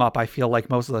does come up, I feel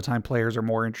like most of the time players are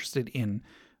more interested in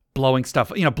blowing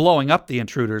up the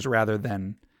intruders rather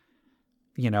than,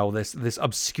 this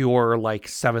obscure like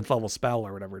 7th level spell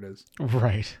or whatever it is.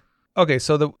 Right. Okay.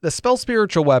 So the spell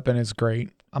Spiritual Weapon is great.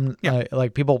 A lot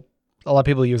of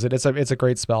people use it. It's a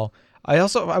great spell. I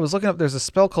was looking up, there's a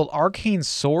spell called Arcane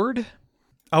Sword.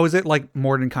 Oh, is it like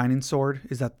Mordenkainen's sword?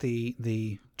 Is that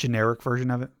the generic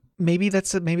version of it? Maybe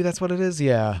that's what it is.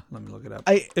 Yeah. Let me look it up.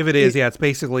 If it is, it's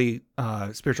basically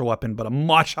Spiritual Weapon, but a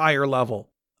much higher level.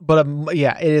 But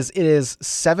it is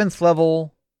 7th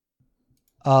level,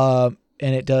 and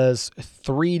it does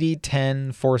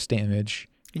 3d10 force damage.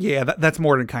 Yeah, that's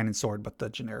Mordenkainen's sword, but the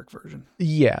generic version.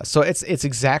 Yeah, so it's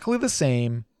exactly the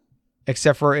same,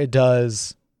 except for it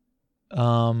does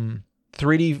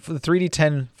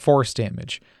 3d10 force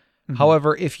damage. Mm-hmm.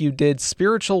 However, if you did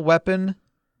Spiritual Weapon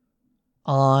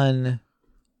in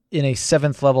a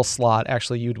 7th level slot,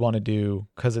 actually you'd want to do,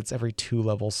 because it's every 2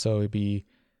 levels, so it'd be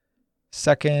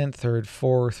 2nd, 3rd,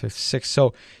 4th, 5th, 6th.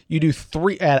 So you do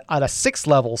 3 at a 6th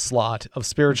level slot of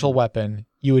Spiritual Weapon.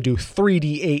 You would do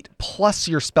 3d8 plus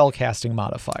your spellcasting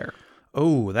modifier.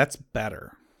 Oh, that's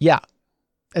better. Yeah,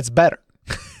 it's better.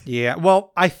 Yeah.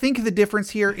 Well, I think the difference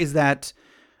here is that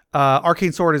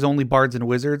Arcane Sword is only bards and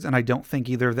wizards, and I don't think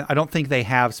they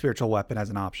have Spiritual Weapon as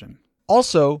an option.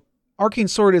 Also, Arcane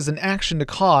Sword is an action to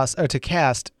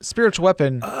cast. Spiritual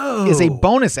Weapon is a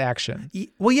bonus action.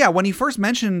 Well, yeah, when you first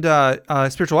mentioned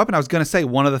Spiritual Weapon, I was going to say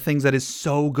one of the things that is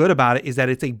so good about it is that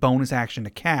it's a bonus action to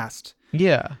cast.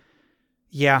 Yeah.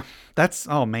 Yeah, that's,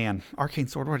 oh man, Arcane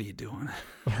Sword, what are you doing?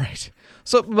 Right.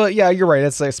 So, but yeah, you're right.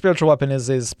 It's like Spiritual Weapon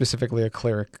is specifically a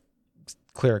cleric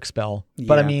spell.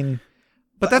 But I Yeah. mean,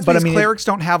 But that's because clerics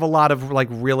don't have a lot of like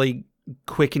really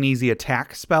quick and easy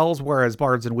attack spells, whereas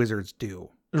bards and wizards do.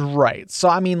 Right. So,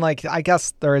 I mean, like, I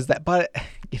guess there is that, but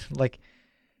like,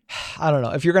 I don't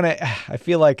know if you're going to, I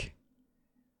feel like,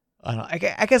 I don't know.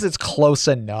 I guess it's close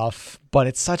enough, but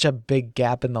it's such a big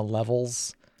gap in the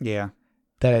levels. Yeah.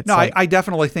 That it's no, like, I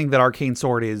definitely think that Arcane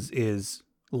Sword is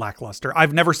lackluster.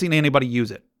 I've never seen anybody use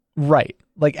it. right.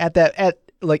 Like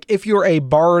like if you're a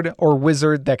bard or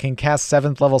wizard that can cast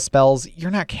 7th level spells,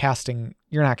 you're not casting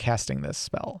this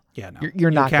spell. Yeah, no.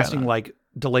 You're not casting like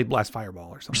Delayed Blast Fireball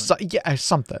or something.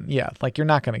 Something. Yeah. Like you're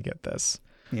not going to get this.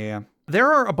 Yeah.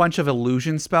 There are a bunch of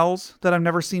illusion spells that I've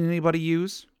never seen anybody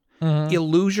use. Mm-hmm.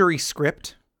 Illusory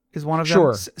Script is one of them.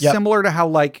 Sure. Yep. Similar to how,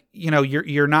 like,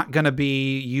 you're not going to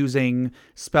be using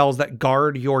spells that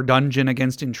guard your dungeon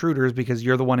against intruders because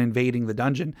you're the one invading the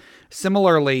dungeon.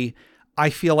 Similarly, I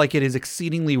feel like it is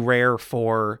exceedingly rare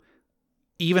for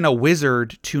even a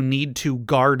wizard to need to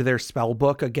guard their spell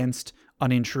book against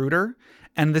an intruder.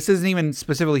 And this isn't even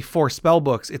specifically for spell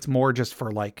books. It's more just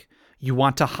for like, you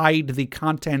want to hide the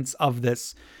contents of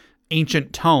this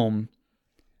ancient tome.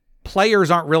 Players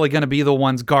aren't really going to be the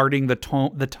ones guarding the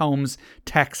tome's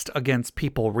text against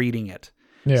people reading it.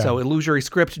 Yeah. So Illusory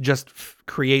Script just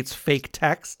creates fake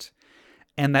text.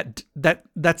 And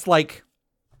that's like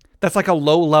a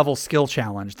low level skill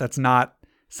challenge. That's not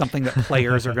something that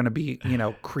players are going to be,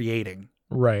 creating.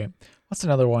 Right. What's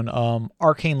another one?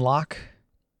 Arcane Lock.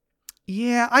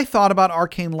 Yeah, I thought about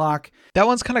Arcane Lock. That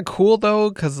one's kind of cool though,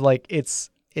 because like it's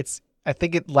I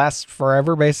think it lasts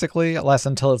forever basically. It lasts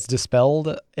until it's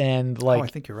dispelled, and like I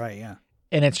think you're right. Yeah.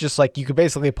 And it's just like you could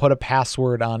basically put a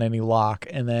password on any lock,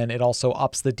 and then it also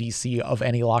ups the DC of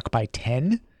any lock by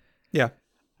 10. Yeah.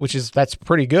 That's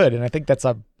pretty good. And I think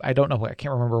I don't know, I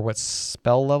can't remember what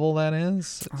spell level that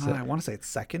is. I want to say it's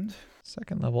second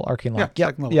level Arcane Lock. Yeah,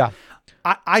 second level. Yeah.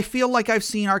 I feel like I've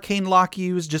seen Arcane Lock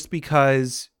used just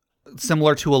because,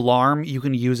 similar to Alarm, you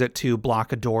can use it to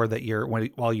block a door that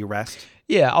while you rest.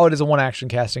 Yeah. Oh, it is a 1 action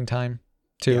casting time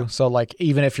too. Yeah. So like,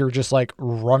 even if you're just like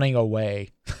running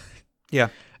away, yeah,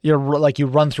 you're like, you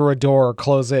run through a door,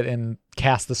 close it, and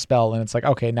cast the spell, and it's like,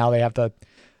 okay, now they have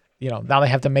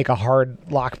to make a hard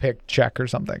lockpick check or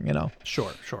something,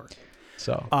 Sure.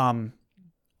 So,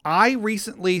 I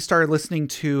recently started listening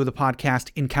to the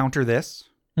podcast Encounter This.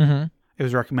 mm-hmm. It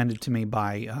was recommended to me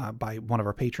by one of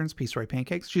our patrons, Peace Ray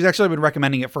Pancakes. She's actually been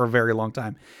recommending it for a very long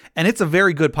time, and it's a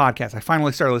very good podcast. I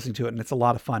finally started listening to it, and it's a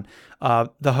lot of fun.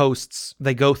 The hosts,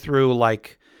 they go through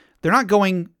like, they're not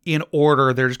going in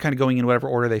order; they're just kind of going in whatever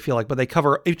order they feel like. But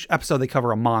each episode they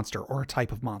cover a monster or a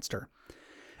type of monster,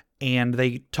 and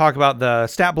they talk about the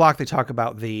stat block. They talk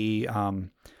about the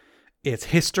its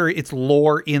history, its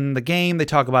lore in the game. They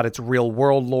talk about its real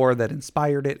world lore that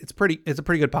inspired it. It's a pretty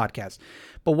good podcast.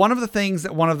 But one of the things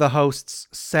that one of the hosts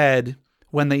said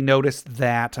when they noticed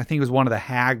that, I think it was one of the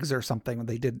hags or something, when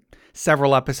they did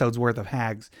several episodes worth of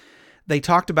hags, they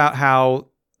talked about how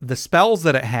the spells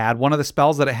that it had, one of the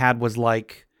spells that it had was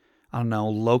like, I don't know,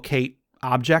 locate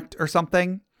object or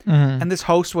something. Mm-hmm. And this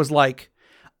host was like,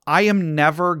 I am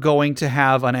never going to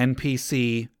have an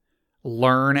NPC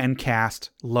learn and cast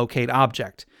locate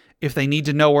object. If they need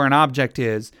to know where an object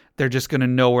is, they're just going to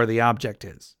know where the object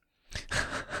is.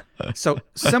 So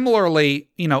similarly,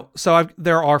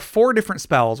 there are 4 different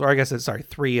spells, or I guess it's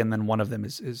 3, and then one of them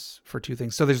is for 2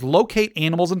 things. So there's locate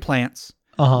animals and plants,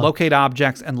 locate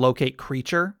objects, and locate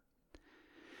creature.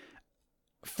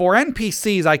 For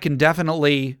NPCs, I could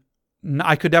definitely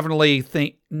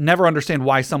never understand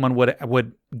why someone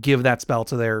would give that spell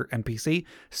to their NPC,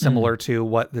 similar to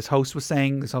what this host was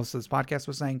saying, this host of this podcast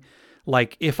was saying.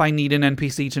 Like, if I need an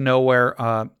NPC to know where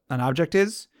an object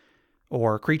is,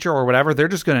 or creature or whatever, they're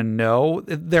just going to know.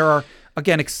 There are,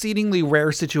 again, exceedingly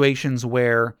rare situations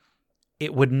where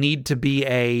it would need to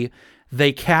be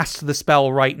they cast the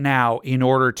spell right now in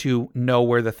order to know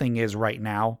where the thing is right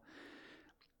now.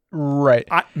 Right.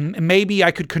 Maybe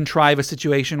I could contrive a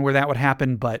situation where that would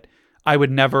happen, but I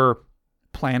would never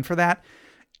plan for that.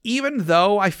 Even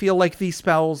though I feel like these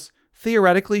spells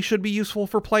theoretically should be useful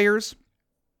for players,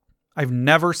 I've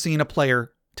never seen a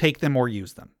player take them or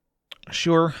use them.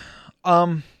 Sure.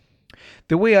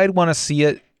 The way I'd want to see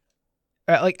it,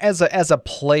 like as a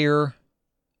player,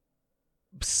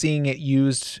 seeing it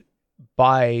used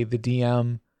by the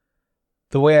DM,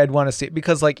 the way I'd want to see it,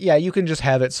 because like, yeah, you can just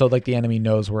have it so like the enemy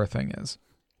knows where a thing is.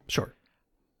 Sure.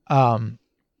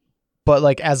 But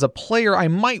like as a player, I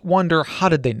might wonder, how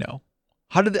did they know?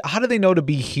 How do they know to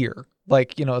be here?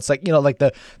 Like, it's like, like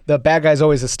the bad guy's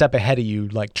always a step ahead of you,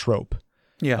 like trope.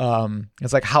 Yeah.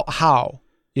 It's like how how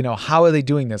are they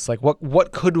doing this? Like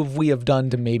what could we have done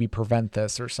to maybe prevent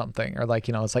this or something? Or like,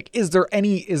 it's like, is there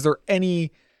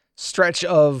any stretch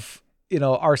of,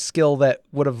 our skill that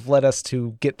would have led us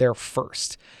to get there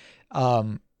first?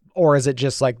 Or is it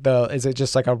just like a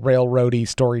railroady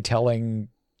storytelling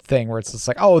thing where it's just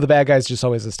like, oh, the bad guy's just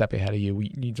always a step ahead of you.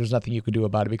 There's nothing you can do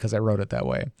about it because I wrote it that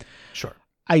way. Sure.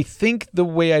 I think the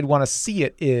way I'd want to see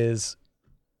it is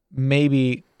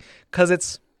maybe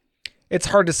because it's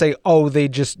hard to say, oh, they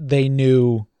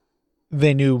knew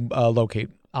locate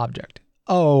object.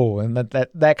 Oh, and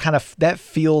that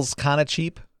feels kind of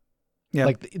cheap. Yeah.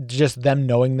 Like just them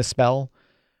knowing the spell.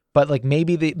 But like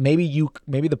maybe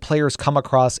the players come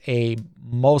across a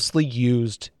mostly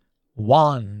used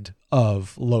wand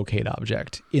of locate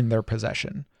object in their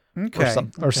possession. Okay.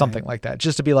 Or something like that.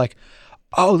 Just to be like,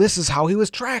 oh, this is how he was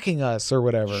tracking us or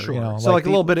whatever. Sure. So like a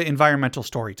little bit of environmental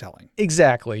storytelling.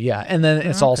 Exactly. Yeah. And then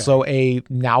it's also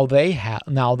now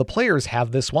the players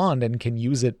have this wand and can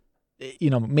use it.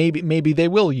 Maybe they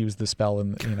will use the spell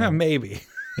and maybe.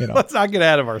 Let's not get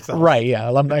ahead of ourselves. Right. Yeah.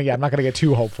 I'm not going to get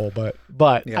too hopeful, but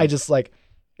yeah. I just like,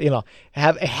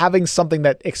 having something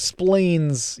that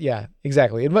explains. Yeah,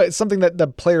 exactly. It's something that the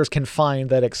players can find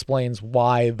that explains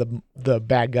why the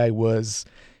bad guy was,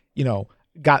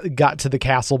 got to the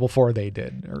castle before they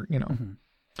did, or mm-hmm.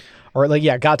 or like,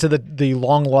 yeah, got to the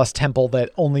long lost temple that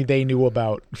only they knew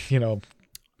about,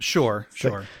 Sure.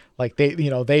 Like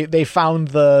they found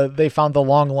the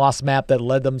long lost map that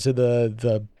led them to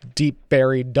the deep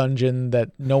buried dungeon that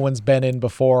no one's been in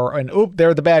before, and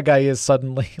there the bad guy is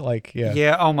suddenly. Like, yeah.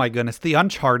 Yeah. Oh my goodness, the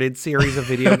Uncharted series of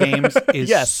video games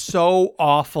is so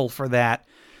awful for that.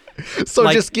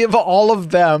 So just give all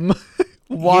of them.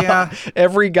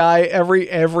 Every guy,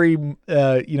 every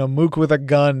mook with a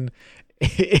gun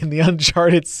in the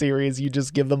Uncharted series, you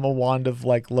just give them a wand of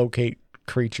like locate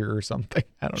creature or something.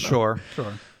 I don't know.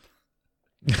 Sure.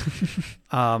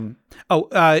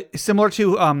 Similar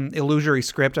to illusory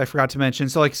script, I forgot to mention.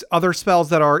 So like other spells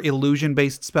that are illusion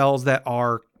based spells that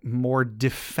are more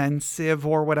defensive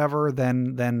or whatever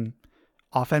than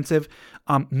offensive.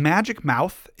 Magic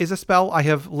Mouth is a spell I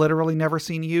have literally never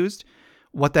seen used.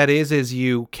 What that is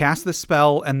you cast the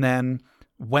spell, and then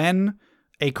when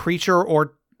a creature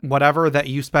or whatever that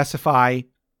you specify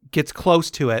gets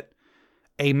close to it,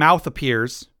 a mouth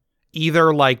appears,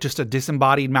 either like just a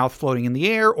disembodied mouth floating in the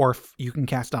air, or you can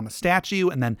cast on a statue,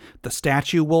 and then the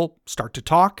statue will start to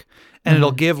talk, and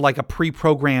it'll give like a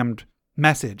pre-programmed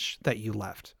message that you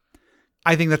left.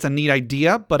 I think that's a neat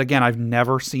idea, but again, I've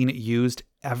never seen it used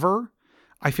ever.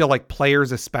 I feel like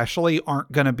players especially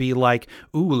aren't going to be like,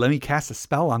 ooh, let me cast a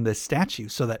spell on this statue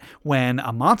so that when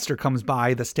a monster comes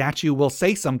by, the statue will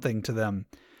say something to them.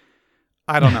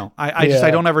 I don't know. I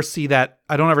don't ever see that.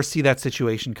 I don't ever see that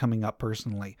situation coming up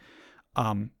personally.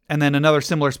 And then another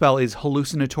similar spell is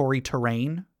Hallucinatory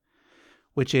Terrain,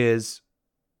 which is,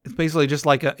 it's basically just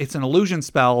like it's an illusion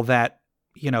spell that,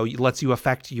 lets you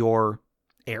affect your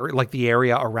area, like the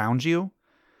area around you.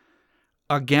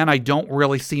 Again, I don't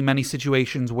really see many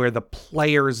situations where the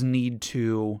players need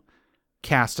to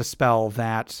cast a spell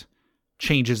that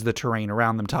changes the terrain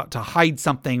around them to hide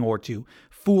something or to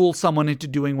fool someone into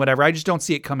doing whatever. I just don't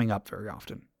see it coming up very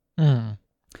often.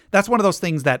 That's one of those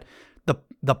things that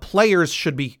the players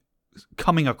should be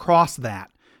coming across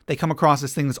that. They come across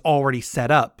this thing that's already set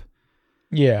up.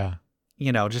 Yeah.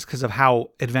 Just because of how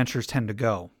adventures tend to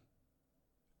go.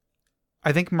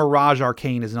 I think Mirage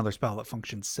Arcane is another spell that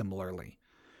functions similarly.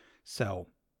 So,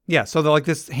 yeah, so they're like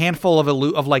this handful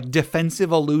of like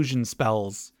defensive illusion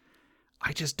spells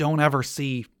I just don't ever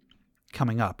see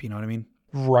coming up. You know what I mean?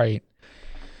 Right.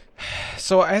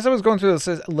 So as I was going through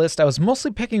this list, I was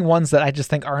mostly picking ones that I just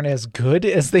think aren't as good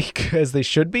as they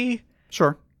should be.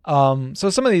 Sure. So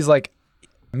some of these, like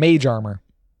mage armor.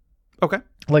 Okay.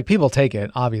 Like people take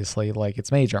it, obviously, like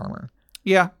it's mage armor.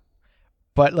 Yeah.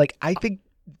 But like I think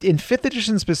in 5th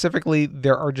edition specifically,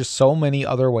 there are just so many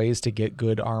other ways to get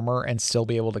good armor and still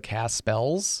be able to cast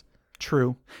spells.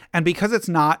 True. And because it's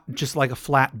not just like a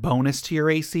flat bonus to your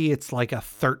AC, it's like a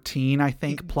 13, I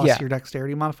think, plus your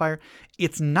dexterity modifier.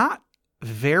 It's not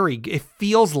it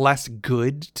feels less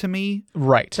good to me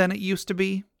than it used to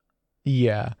be.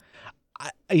 Yeah.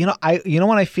 You know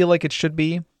what I feel like it should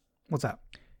be? What's that?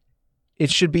 It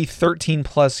should be 13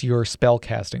 plus your spell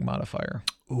casting modifier.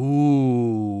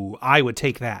 Ooh, I would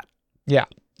take that. Yeah.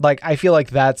 Like I feel like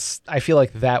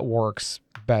that works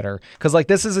better because like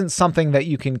this isn't something that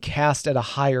you can cast at a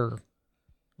higher,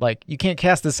 like you can't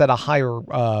cast this at a higher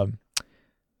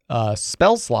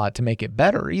spell slot to make it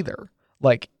better either.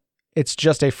 Like it's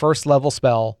just a first level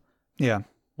spell. Yeah.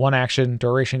 1 action,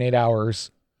 duration 8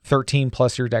 hours, 13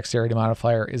 plus your dexterity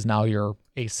modifier is now your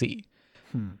AC.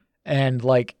 And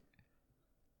like,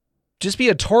 just be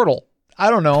a turtle. I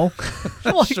don't know.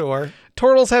 Like, Sure.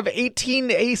 Turtles have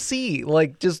 18 AC.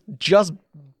 Like just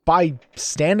by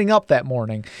standing up that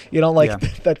morning, you know, like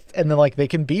that, and then like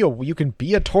you can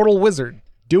be a turtle wizard.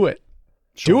 Do it.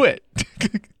 Sure. Do it.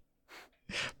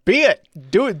 Be it.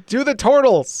 Do it. Do the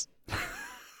turtles.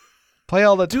 Play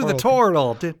all the Do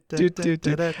turtle. the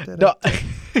turtle. No.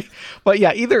 But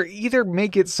yeah, either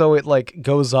make it so it like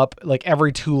goes up like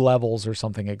every 2 levels or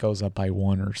something. It goes up by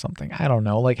 1 or something. I don't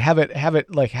know. Like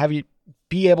have you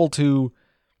be able to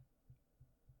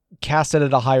cast it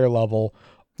at a higher level.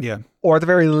 Yeah. Or at the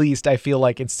very least, I feel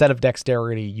like instead of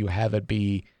dexterity, you have it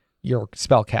be your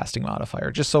spell casting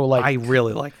modifier. Just so like I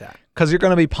really like that. because you're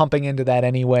going to be pumping into that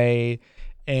anyway.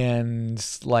 And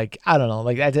like, I don't know,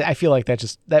 like I feel like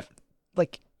that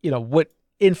like, you know, what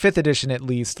in 5th edition, at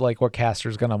least, like what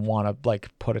caster's going to want to like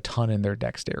put a ton in their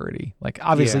dexterity. Like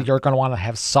obviously you're going to want to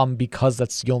have some because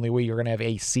that's the only way you're going to have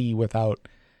AC without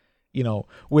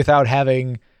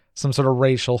having some sort of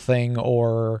racial thing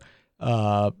or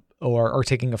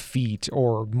taking a feat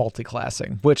or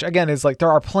multi-classing, which again is like,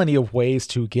 there are plenty of ways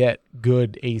to get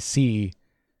good AC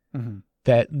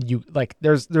that you like,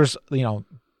 there's, you know,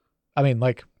 I mean,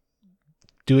 like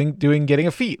getting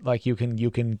a feat, like you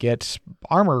can get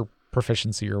armor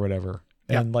proficiency or whatever.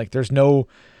 And like, there's no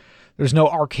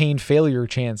arcane failure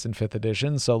chance in 5th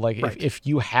edition. So like if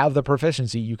you have the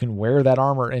proficiency, you can wear that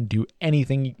armor and do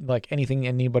anything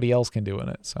anybody else can do in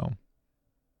it. So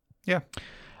yeah.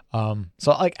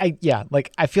 So like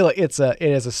I feel like it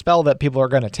is a spell that people are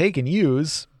going to take and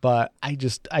use, but I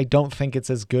don't think it's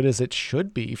as good as it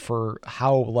should be for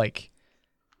how like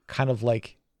kind of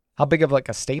like how big of like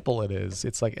a staple it is.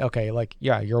 It's like, okay, like,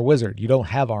 yeah, you're a wizard. You don't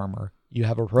have armor. You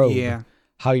have a robe. Yeah.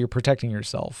 How you're protecting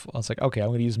yourself. I was like, okay, I'm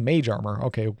going to use mage armor.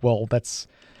 Okay, well, that's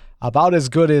about as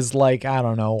good as like, I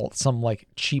don't know, some like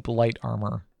cheap light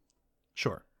armor.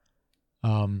 Sure.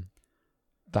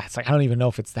 That's like, I don't even know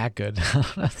if it's that good.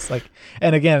 That's like,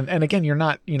 and again, you're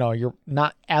not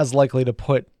as likely to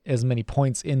put as many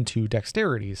points into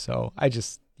dexterity. So I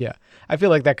feel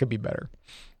like that could be better.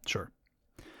 Sure.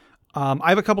 I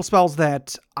have a couple spells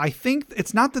that I think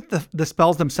it's not that the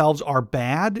spells themselves are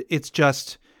bad. It's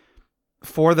just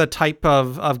for the type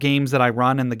of games that I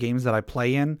run and the games that I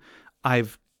play in,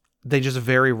 they just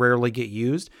very rarely get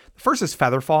used. The first is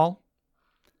Featherfall.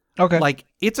 Okay. Like,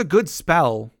 it's a good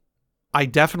spell. I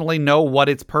definitely know what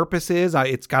its purpose is.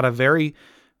 It's got a very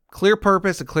clear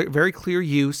purpose, very clear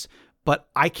use, but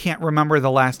I can't remember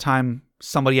the last time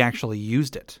somebody actually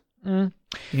used it. You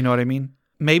know what I mean?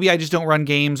 Maybe I just don't run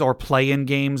games or play in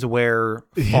games where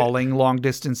falling long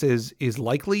distances is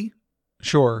likely.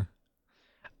 Sure.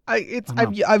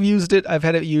 I've used it. I've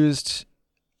had it used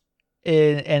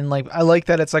and like, I like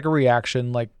that it's like a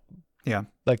reaction. Like, yeah,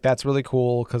 like that's really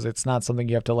cool because it's not something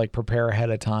you have to like prepare ahead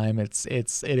of time. It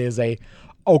is a,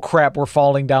 oh crap, we're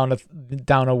falling down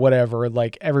a whatever,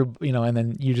 like and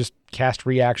then you just cast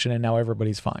reaction and now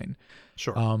everybody's fine.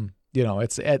 Sure.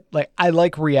 It's like, I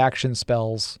like reaction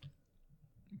spells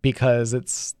because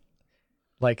it's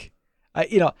like,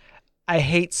 I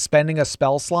hate spending a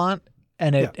spell slot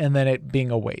and then it being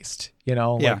a waste,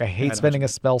 like I hate spending a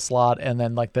spell slot and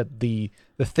then like the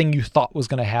thing you thought was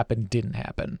going to happen didn't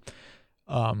happen.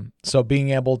 So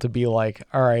being able to be like,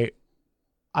 all right,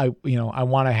 I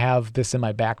want to have this in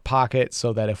my back pocket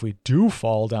so that if we do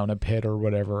fall down a pit or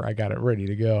whatever, I got it ready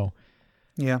to go.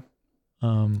 Yeah.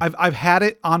 I've had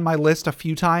it on my list a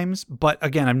few times, but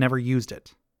again, I've never used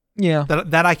it. Yeah.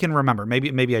 That I can remember.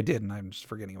 Maybe I did and I'm just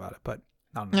forgetting about it, but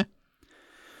I don't know. Yeah.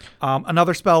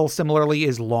 Another spell similarly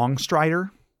is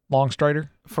Longstrider. Longstrider?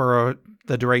 For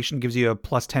the duration gives you a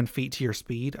plus 10 feet to your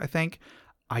speed, I think.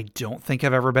 I don't think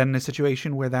I've ever been in a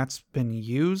situation where that's been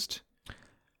used.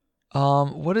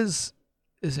 What is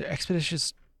it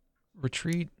Expeditious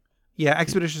Retreat? Yeah,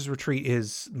 Expeditious Retreat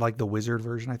is like the wizard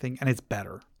version, I think, and it's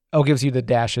better. Oh, gives you the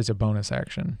dash as a bonus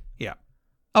action. Yeah.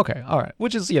 Okay, all right.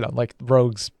 Which is, like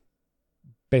rogues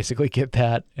basically get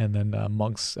that, and then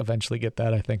monks eventually get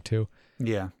that, I think, too.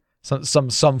 Yeah.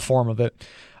 Some form of it.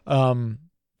 So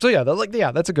yeah,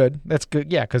 that's good.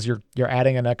 Yeah, because you're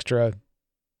adding an extra,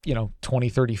 20,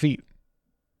 30 feet.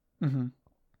 Mm-hmm.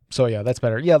 So yeah, that's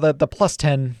better. Yeah, the plus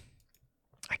 10.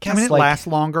 I mean, it lasts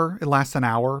longer. It lasts an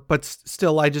hour, but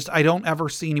still, I don't ever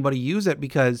see anybody use it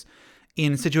because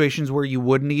in situations where you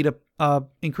would need a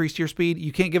increase to your speed,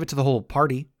 you can't give it to the whole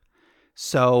party.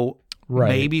 So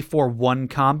maybe for one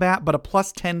combat, but a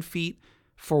plus 10 feet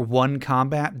for one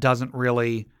combat doesn't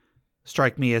really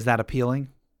strike me as that appealing.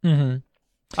 Mm-hmm.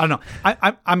 I don't know.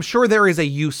 I'm sure there is a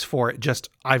use for it. Just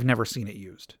I've never seen it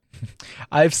used.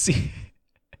 I've seen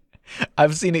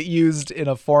it used in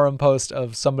a forum post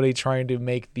of somebody trying to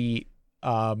make the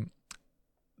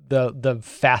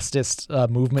fastest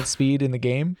movement speed in the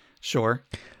game. Sure.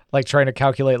 Like trying to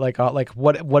calculate like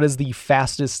what is the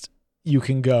fastest you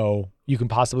can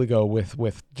possibly go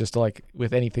with just like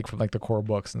with anything from like the core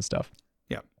books and stuff.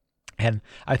 Yeah. And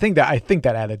I think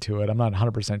that added to it. I'm not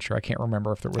 100% sure. I can't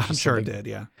remember if there was. I'm sure it did.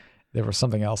 Yeah. There was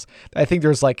something else. I think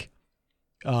there's like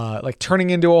turning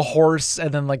into a horse,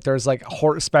 and then like there's like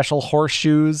special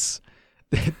horseshoes.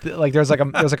 Like there's like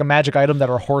a magic item that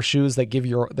are horseshoes that give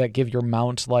your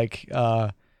mount like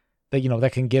that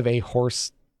can give a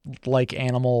horse like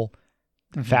animal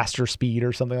faster speed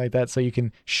or something like that. So you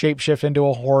can shapeshift into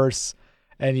a horse,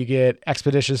 and you get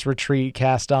expeditious retreat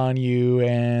cast on you,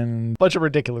 and a bunch of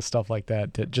ridiculous stuff like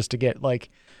that to get like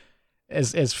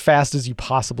as fast as you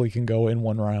possibly can go in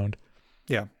one round.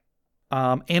 Yeah.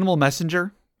 Animal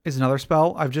Messenger is another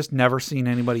spell I've just never seen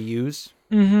anybody use.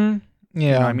 Mm-hmm. Yeah.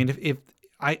 You know, I mean, if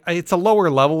it's a lower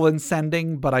level than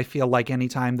sending, but I feel like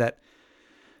anytime that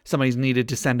somebody's needed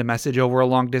to send a message over a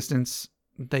long distance,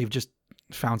 they've just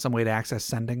found some way to access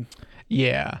sending.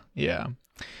 Yeah. Yeah.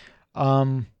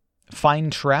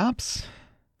 Find traps.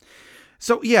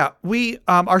 So yeah, we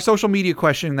our social media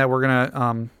question that we're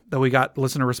gonna that we got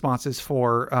listener responses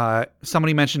for.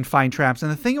 Somebody mentioned find traps,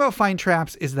 and the thing about find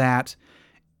traps is that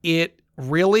it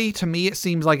really, to me, it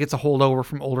seems like it's a holdover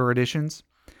from older editions.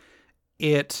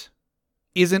 It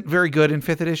isn't very good in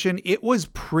 5th edition. It was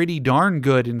pretty darn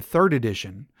good in 3rd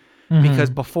edition because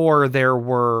before there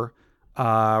were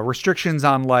restrictions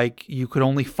on like you could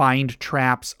only find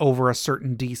traps over a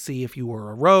certain DC if you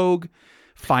were a rogue.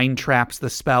 Find traps, the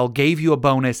spell, gave you a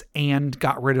bonus and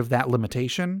got rid of that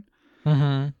limitation.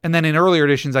 Mm-hmm. And then in earlier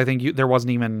editions, I think there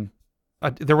wasn't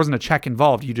a check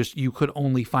involved. You could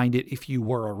only find it if you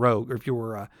were a rogue or if you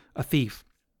were a thief.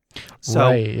 So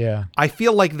right, yeah. I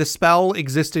feel like the spell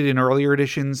existed in earlier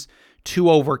editions to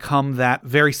overcome that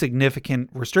very significant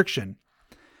restriction.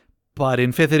 But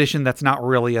in 5th edition, that's not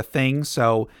really a thing.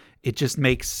 So it just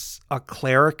makes a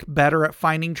cleric better at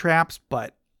finding traps,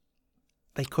 but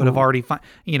they could have already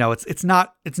it's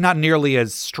not nearly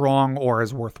as strong or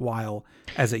as worthwhile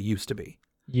as it used to be.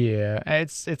 Yeah,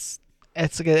 it's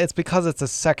because it's a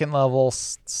second level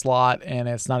slot, and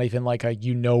it's not even like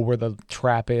where the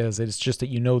trap is. It's just that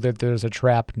that there's a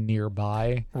trap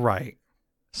nearby. Right.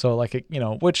 So like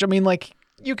which I mean like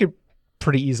you could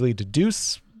pretty easily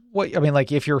deduce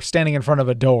like if you're standing in front of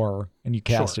a door and you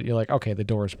cast it, you're like, okay, the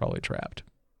door is probably trapped.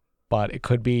 But it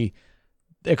could be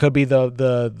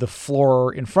the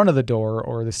floor in front of the door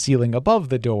or the ceiling above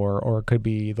the door, or it could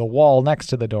be the wall next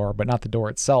to the door, but not the door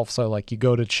itself. So like you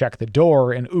go to check the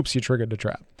door and oops, you triggered the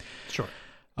trap. Sure.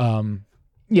 I don't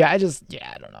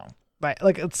know.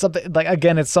 Like it's something like,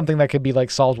 again, it's something that could be like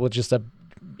solved with just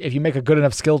if you make a good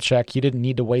enough skill check, you didn't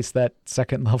need to waste that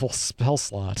second level spell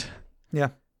slot.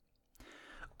 Yeah.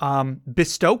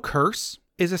 Bestow Curse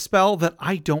is a spell that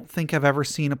I don't think I've ever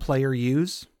seen a player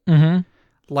use. Mm-hmm.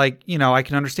 Like, I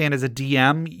can understand as a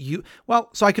DM,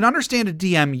 so I can understand a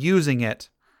DM using it.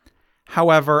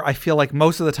 However, I feel like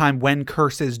most of the time when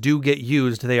curses do get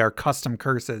used, they are custom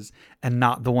curses and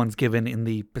not the ones given in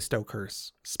the Bestow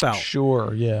Curse spell.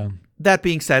 Sure, yeah. That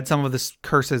being said, some of the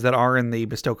curses that are in the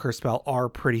Bestow Curse spell are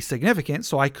pretty significant,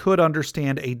 so I could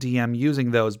understand a DM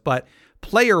using those. But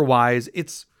player-wise,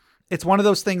 it's one of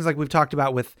those things like we've talked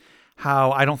about with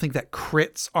how I don't think that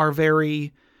crits are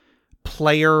very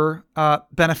player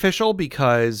beneficial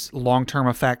because long-term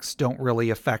effects don't really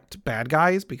affect bad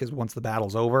guys because once the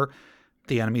battle's over,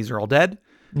 the enemies are all dead.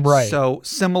 Right. So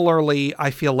similarly,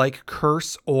 I feel like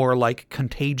Curse or like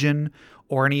Contagion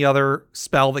or any other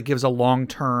spell that gives a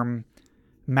long-term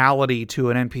malady to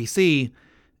an NPC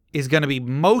is going to be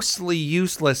mostly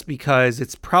useless because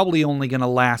it's probably only going to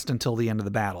last until the end of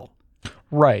the battle.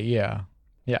 Right, yeah.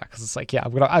 Yeah, because it's like,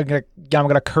 I'm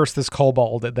gonna curse this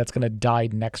kobold that's gonna die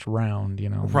next round,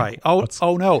 Right. Oh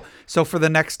no. So for the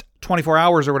next 24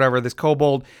 hours or whatever, this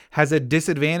kobold has a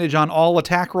disadvantage on all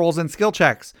attack rolls and skill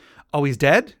checks. Oh, he's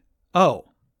dead? Oh.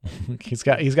 he's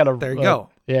got a there you go.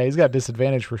 Yeah, he's got a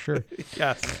disadvantage for sure.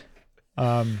 Yes.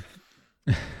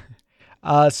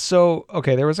 So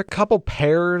okay, there was a couple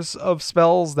pairs of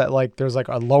spells that like there's like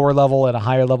a lower level and a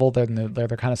higher level, they're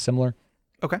kind of similar.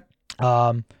 Okay.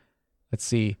 Let's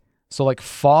see. So like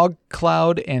Fog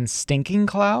Cloud and Stinking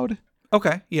Cloud.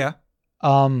 Okay, yeah.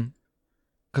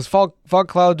 Because fog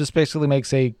cloud just basically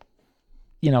makes a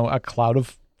cloud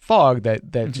of fog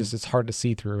that just it's hard to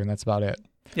see through, and that's about it.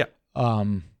 Yeah.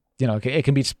 It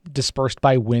can be dispersed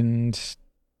by wind.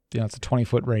 It's a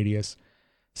 20-foot radius.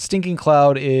 Stinking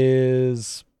cloud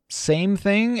is same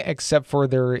thing, except for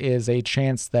there is a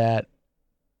chance that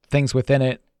things within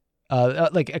it, they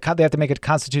have to make a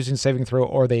Constitution saving throw,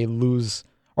 or they lose,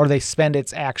 or they spend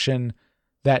its action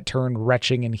that turn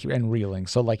retching and reeling.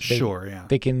 So they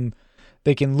can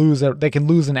lose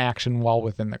an action while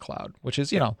within the cloud, which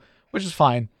is which is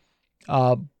fine.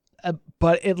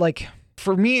 But it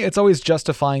for me, it's always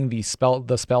justifying the spell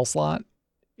slot.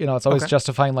 It's always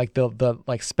justifying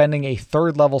the spending a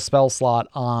third level spell slot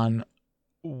on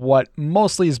what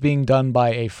mostly is being done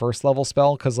by a first level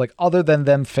spell. Cause other than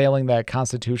them failing that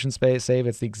Constitution save,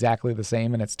 it's exactly the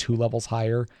same and it's 2 levels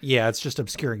higher. Yeah. It's just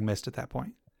obscuring mist at that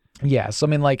point. Yeah. So,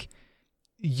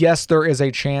 yes, there is a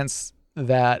chance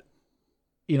that,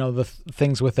 the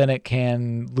things within it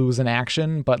can lose an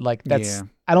action, but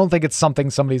I don't think it's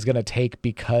something somebody's going to take,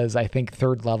 because I think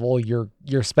third level,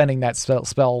 you're spending that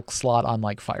spell slot on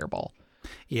Fireball.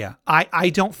 Yeah. I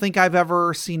don't think I've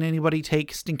ever seen anybody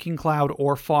take Stinking Cloud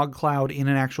or Fog Cloud in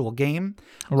an actual game.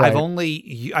 Right.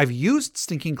 I've used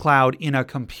Stinking Cloud in a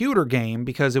computer game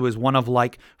because it was one of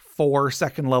 4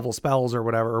 second level spells or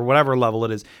whatever level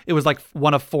it is. It was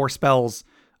one of 4 spells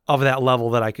of that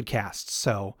level that I could cast.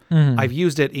 So I've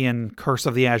used it in Curse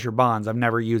of the Azure Bonds. I've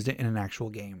never used it in an actual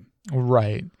game.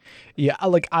 Right. Yeah.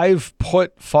 I've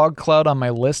put Fog Cloud on my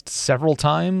list several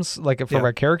times, for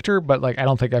my character, but I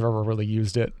don't think I've ever really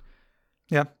used it.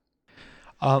 Yeah.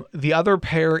 The other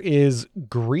pair is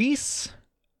Grease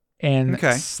and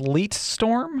Sleet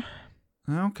Storm.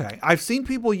 Okay. I've seen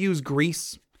people use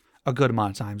Grease a good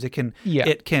amount of times. It can,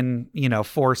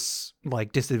 force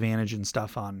disadvantage and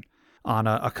stuff on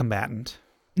a combatant.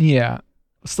 Yeah.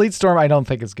 Sleet Storm, I don't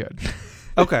think is good.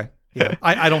 Okay. Yeah.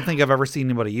 I don't think I've ever seen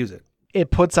anybody use it. It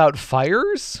puts out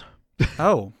fires.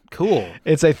 Oh, cool.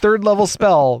 It's a 3rd level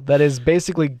spell that is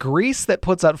basically grease that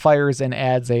puts out fires and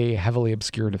adds a heavily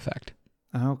obscured effect.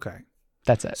 Okay.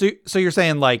 That's it. So you're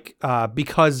saying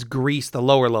because Grease, the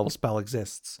lower level spell,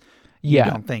 exists, you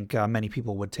don't think many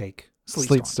people would take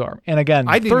Sleet Storm. And again,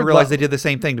 I didn't even realize they did the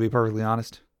same thing, to be perfectly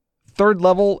honest. 3rd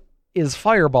level is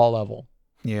Fireball level.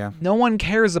 Yeah. No one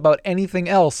cares about anything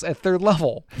else at 3rd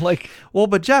level. Well,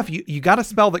 but Jeff, you got a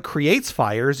spell that creates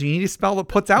fires. You need a spell that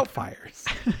puts out fires.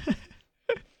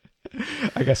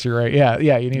 I guess you're right. Yeah.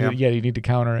 You need to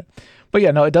counter it. But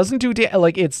no, it doesn't do it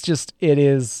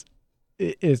is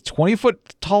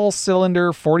 20-foot tall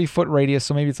cylinder, 40-foot radius,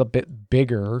 so maybe it's a bit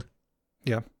bigger.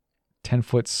 Yeah.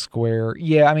 10-foot square.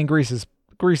 Yeah, Grease is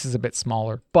a bit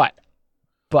smaller, but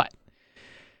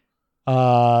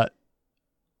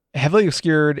heavily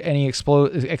obscured, any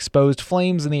exposed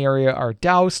flames in the area are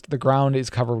doused. The ground is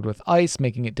covered with ice,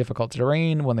 making it difficult to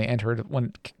terrain. When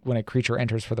a creature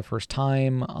enters for the first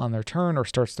time on their turn or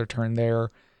starts their turn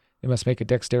there, they must make a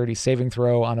dexterity saving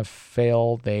throw. On a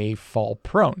fail, they fall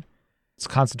prone. It's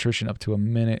concentration up to a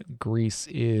minute. Grease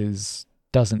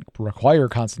doesn't require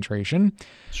concentration.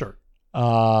 Sure.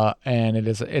 And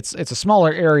it's a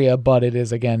smaller area, but it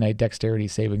is again a dexterity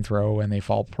saving throw, and they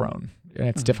fall prone. And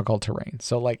it's difficult terrain.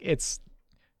 So it's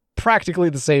practically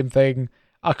the same thing.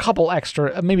 A couple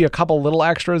little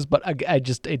extras, but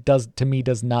it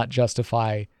does not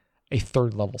justify a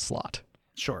 3rd level slot.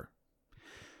 Sure.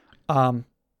 Have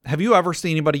you ever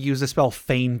seen anybody use the spell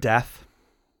Feign Death?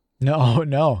 No.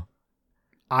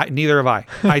 Neither have I.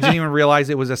 I didn't even realize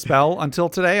it was a spell until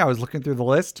today. I was looking through the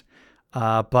list.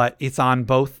 But it's on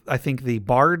both, I think, the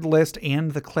Bard list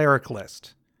and the Cleric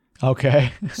list.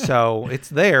 Okay. So it's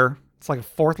there. It's a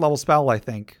 4th level spell, I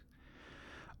think.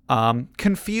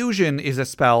 Confusion is a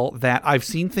spell that I've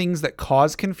seen things that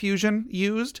cause confusion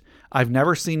used. I've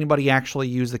never seen anybody actually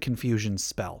use the confusion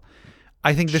spell.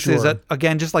 I think this is,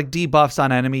 again, just like debuffs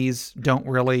on enemies don't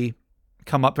really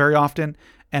come up very often.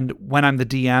 And when I'm the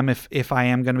DM, if I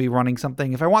am going to be running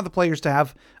something, if I want the players to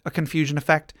have a confusion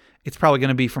effect, it's probably going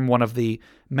to be from one of the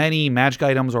many magic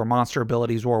items or monster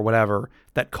abilities or whatever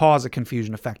that cause a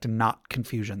confusion effect and not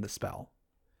confusion the spell.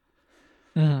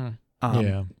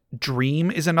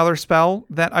 Dream is another spell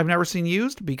that I've never seen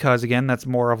used because, again, that's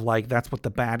more of that's what the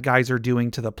bad guys are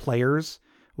doing to the players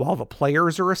while the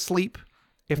players are asleep.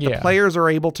 If the players are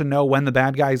able to know when the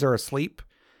bad guys are asleep,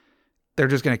 they're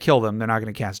just going to kill them. They're not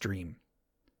going to cast Dream.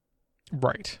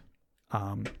 Right.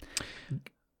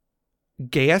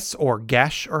 Geas or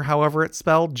Gesh or however it's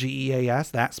spelled,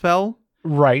 Geas, that spell.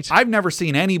 Right. I've never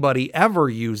seen anybody ever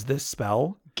use this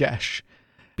spell. Gesh.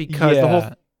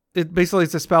 Because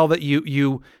It's a spell that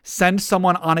you send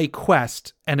someone on a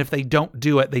quest, and if they don't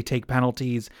do it, they take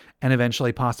penalties and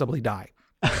eventually possibly die.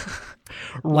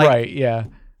 Right, yeah.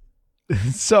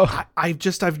 So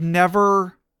I've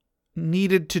never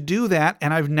needed to do that,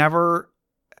 and I've never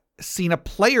seen a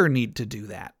player need to do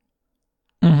that.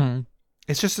 Mm-hmm.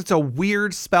 It's a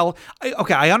weird spell.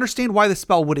 I understand why the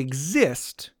spell would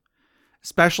exist,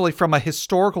 especially from a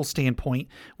historical standpoint,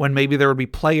 when maybe there would be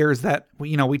players that,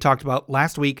 we talked about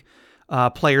last week,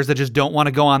 players that just don't want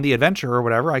to go on the adventure or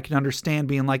whatever. I can understand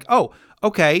being like, oh,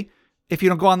 okay, if you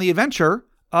don't go on the adventure,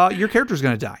 your character's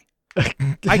going to die.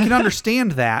 I can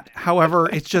understand that. However,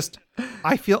 it's just,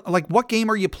 I feel like, what game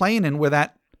are you playing in where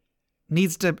that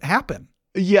needs to happen?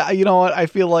 Yeah, you know what? I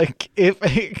feel like if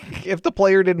the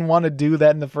player didn't want to do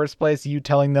that in the first place, you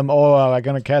telling them, "Oh, I'm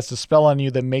gonna cast a spell on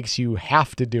you that makes you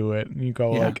have to do it," and you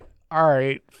go like, "All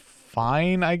right,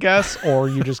 fine, I guess," or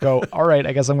you just go, "All right,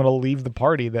 I guess I'm gonna leave the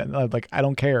party." Then, like, I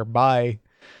don't care, bye.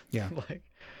 Yeah, like,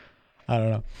 I don't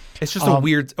know. It's just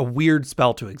a weird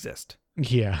spell to exist.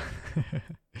 Yeah.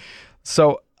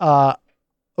 So,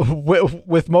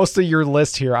 with most of your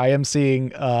list here, I am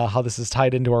seeing how this is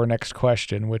tied into our next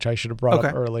question, which I should have brought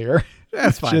up earlier.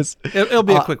 That's fine. It'll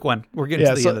be a quick one. We're getting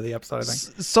to the end of the episode, I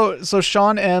think. So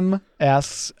Sean M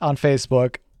asks on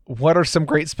Facebook, what are some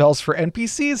great spells for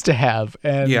NPCs to have?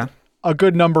 And a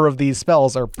good number of these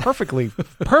spells are perfectly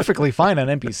fine on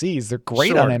NPCs. They're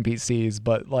great on NPCs,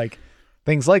 but like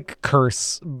things like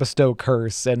bestow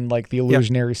curse, and like the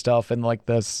illusionary stuff, and like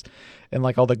this, and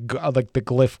like all the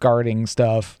glyph guarding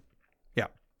stuff. Yeah.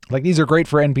 Like these are great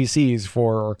for NPCs,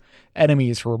 for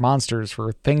enemies, for monsters,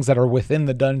 for things that are within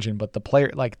the dungeon. But the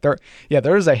player, like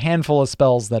there's a handful of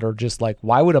spells that are just like,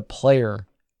 why would a player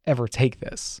ever take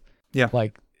this? Yeah.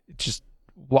 Like just,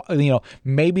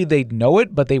 maybe they'd know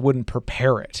it, but they wouldn't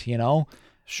prepare it,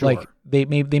 Sure. Like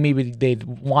maybe they'd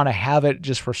want to have it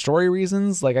just for story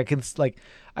reasons. Like I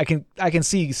can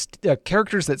see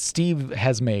characters that Steve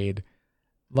has made,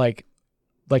 like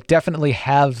definitely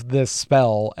have this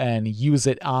spell and use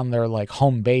it on their like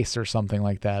home base or something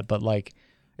like that. But like,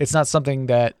 it's not something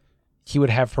that he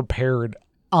would have prepared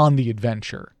on the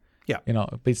adventure. Yeah.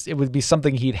 It would be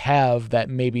something he'd have that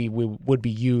maybe would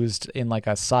be used in like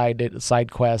a side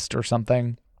quest or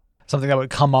something that would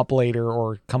come up later,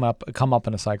 or come up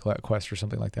in a side quest or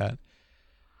something like that.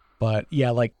 But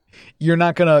yeah, like you're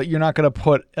not gonna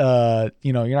put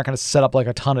you're not gonna set up like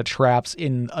a ton of traps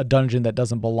in a dungeon that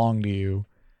doesn't belong to you.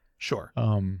 Sure.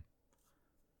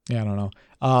 Yeah, I don't know.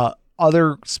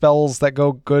 Other spells that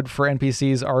go good for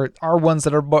NPCs are ones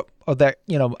that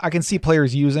I can see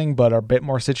players using, but are a bit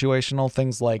more situational.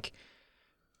 Things like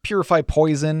purify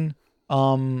poison,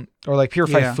 or like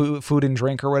purify food and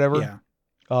drink or whatever. Yeah.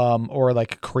 Or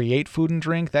like create food and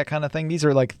drink, that kind of thing. These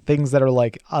are like things that are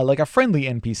like a friendly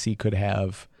NPC could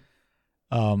have.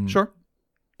 Sure.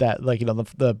 That like,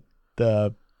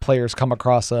 the players come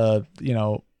across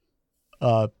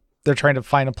they're trying to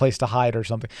find a place to hide or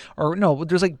something. Or no,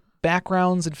 there's like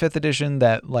backgrounds in 5th edition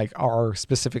that like are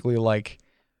specifically like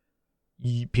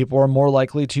people are more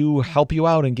likely to help you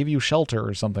out and give you shelter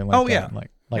or something like that.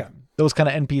 Like those kind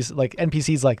of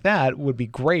NPCs like that would be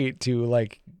great to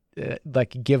like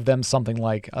give them something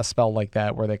like a spell like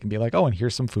that where they can be like, oh, and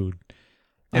here's some food.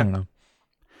 I don't know.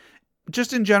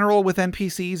 Just in general with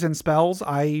NPCs and spells,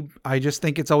 I just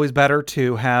think it's always better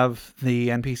to have the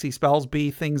NPC spells be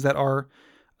things that are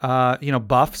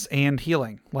buffs and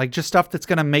healing, like just stuff that's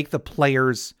going to make the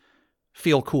players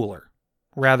feel cooler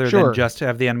rather than just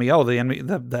have the enemy. Oh, the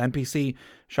NPC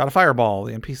shot a fireball.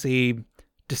 The NPC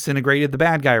disintegrated the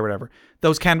bad guy or whatever.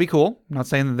 Those can be cool. I'm not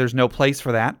saying that there's no place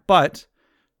for that, but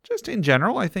just in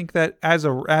general, I think that as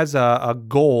a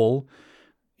goal,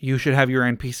 you should have your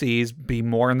NPCs be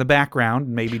more in the background,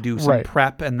 maybe do some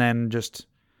prep and then just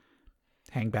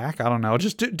hang back. I don't know.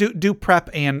 Just do prep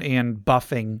and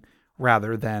buffing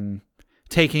rather than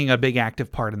taking a big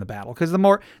active part in the battle. Because the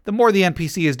more the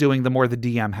NPC is doing, the more the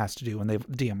DM has to do, and the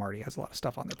DM already has a lot of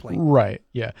stuff on their plate. Right.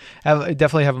 Yeah.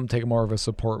 Definitely have them take more of a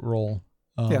support role.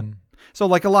 Yeah. So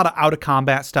like a lot of out of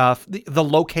combat stuff, the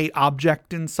locate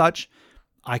object and such,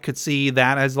 I could see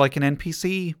that as like an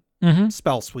NPC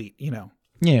spell suite, Yeah.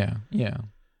 Yeah.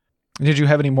 Did you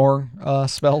have any more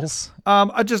spells?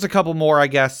 Just a couple more, I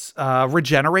guess.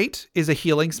 Regenerate is a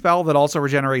healing spell that also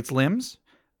regenerates limbs.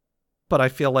 But I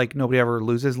feel like nobody ever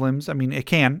loses limbs. I mean, it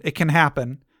can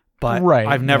happen, but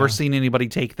I've never seen anybody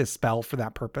take this spell for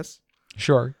that purpose.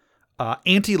 Sure.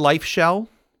 Anti-life shell.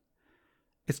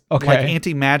 It's like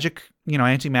anti-magic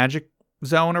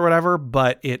zone or whatever,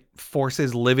 but it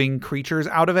forces living creatures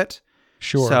out of it.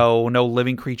 Sure. So no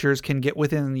living creatures can get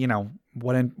within,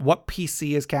 what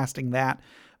PC is casting that.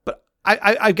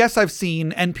 I guess I've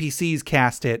seen NPCs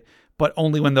cast it, but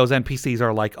only when those NPCs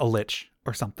are like a lich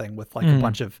or something with like a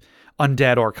bunch of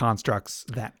undead or constructs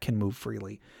that can move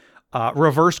freely.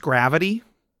 Reverse gravity.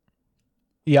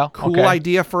 Yeah. Cool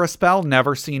idea for a spell.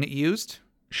 Never seen it used.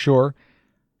 Sure.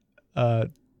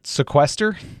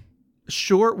 Sequester.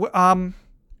 Sure.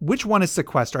 Which one is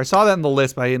sequester? I saw that in the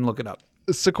list, but I didn't look it up.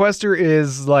 Sequester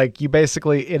is like you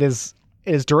basically it is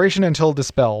duration until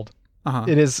dispelled. Uh-huh.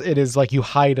 It is like you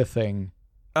hide a thing.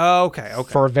 Okay.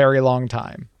 For a very long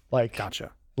time. Like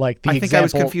gotcha. Like I think I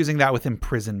was confusing that with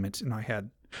imprisonment in my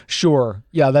head. Sure.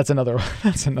 Yeah, that's another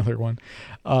one.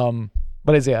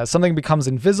 But something becomes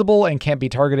invisible and can't be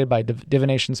targeted by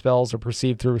divination spells or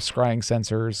perceived through scrying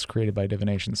sensors created by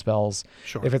divination spells.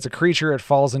 Sure. If it's a creature, it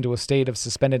falls into a state of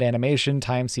suspended animation.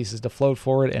 Time ceases to float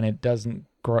for it, and it doesn't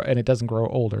grow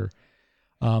older.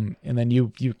 And then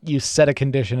you set a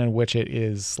condition in which it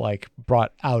is like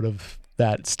brought out of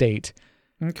that state.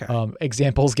 Okay.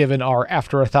 Examples given are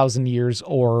after 1,000 years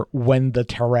or when the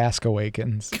Tarrasque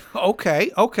awakens.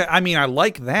 Okay. I mean, I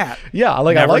like that. Yeah, I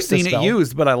like seen it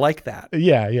used, but I like that.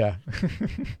 Yeah.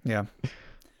 Yeah.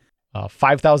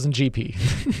 5,000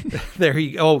 GP. There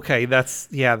you go. Okay, that's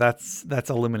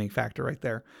a limiting factor right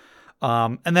there.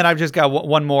 And then I've just got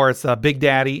one more. It's Big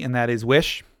Daddy, and that is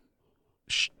Wish.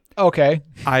 Okay.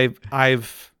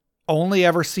 I've only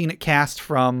ever seen it cast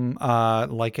from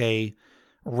like a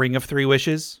Ring of Three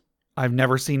Wishes. I've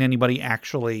never seen anybody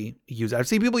actually use it. I've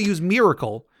seen people use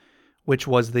Miracle, which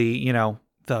was the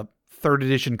 3rd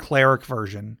edition cleric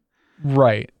version.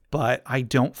 Right. But I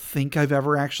don't think I've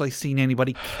ever actually seen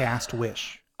anybody cast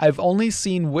Wish. I've only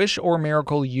seen Wish or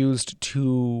Miracle used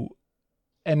to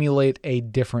emulate a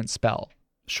different spell.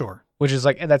 Sure. Which is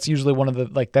like, that's usually one of the,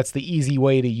 like, that's the easy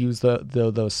way to use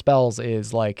those spells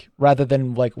is like, rather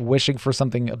than like wishing for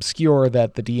something obscure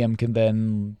that the DM can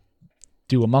then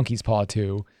do a monkey's paw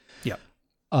to. Yep.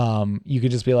 You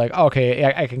could just be like,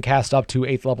 okay, I can cast up to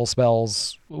 8th level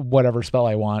spells, whatever spell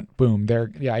I want. Boom.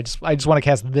 There. Yeah. I just want to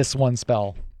cast this one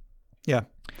spell. Yeah.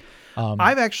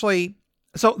 I've actually,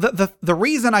 so the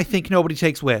reason I think nobody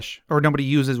takes Wish or nobody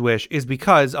uses Wish is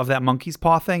because of that monkey's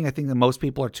paw thing. I think that most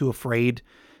people are too afraid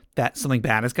that something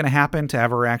bad is going to happen to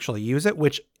ever actually use it,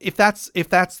 which if that's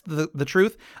the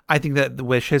truth, I think that the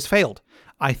Wish has failed.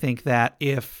 I think that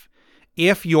if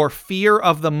your fear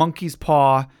of the monkey's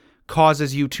paw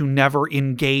causes you to never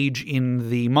engage in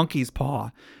the monkey's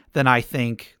paw, then I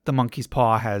think the monkey's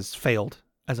paw has failed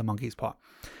as a monkey's paw.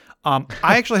 I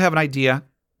actually have an idea.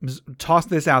 Toss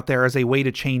this out there as a way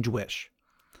to change Wish.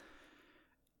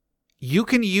 You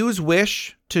can use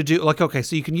Wish to do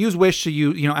so you can use Wish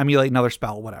to emulate another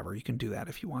spell, whatever. You can do that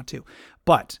if you want to.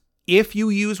 But if you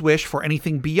use Wish for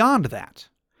anything beyond that,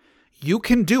 you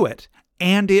can do it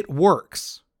and it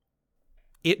works.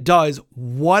 It does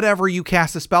whatever you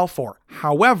cast a spell for.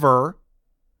 However,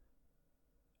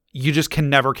 you just can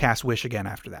never cast Wish again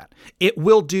after that. It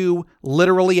will do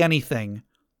literally anything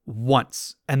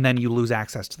once, and then you lose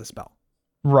access to the spell.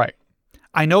 Right.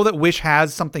 I know that Wish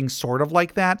has something sort of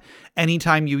like that.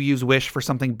 Anytime you use Wish for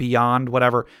something beyond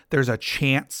whatever, there's a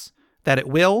chance that it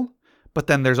will, but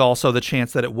then there's also the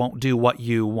chance that it won't do what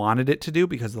you wanted it to do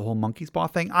because of the whole monkey's paw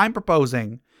thing. I'm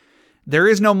proposing there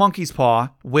is no monkey's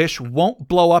paw. Wish won't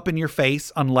blow up in your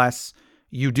face unless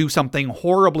you do something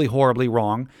horribly, horribly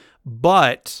wrong.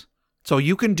 But so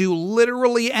you can do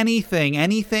literally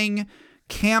anything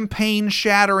campaign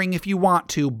shattering if you want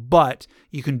to, but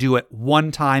you can do it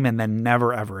one time and then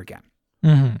never, ever again.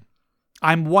 Mm-hmm.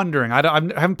 I'm wondering, I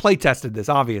haven't play tested this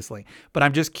obviously, but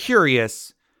I'm just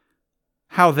curious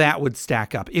how that would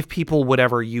stack up if people would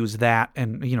ever use that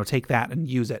and, take that and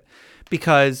use it,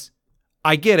 because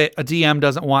I get it. A DM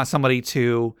doesn't want somebody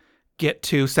to get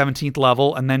to 17th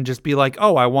level and then just be like,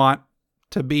 oh, I want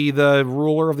to be the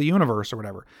ruler of the universe or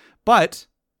whatever. But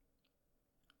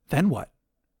then what?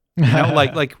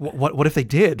 What if they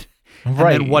did?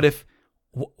 Right. And then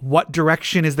what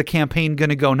direction is the campaign going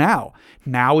to go now?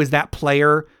 Now is that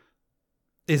player,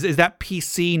 is that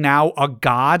PC now a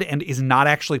god and is not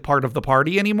actually part of the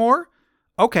party anymore?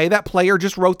 Okay, that player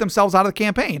just wrote themselves out of the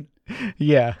campaign.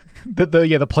 Yeah.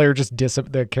 The player just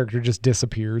the character just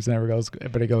disappears and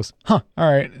everybody goes, huh,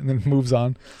 all right, and then moves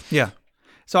on. Yeah.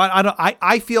 So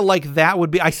I feel like that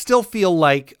would be, I still feel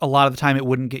like a lot of the time it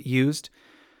wouldn't get used,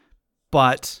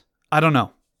 but I don't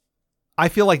know. I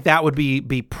feel like that would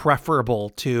be preferable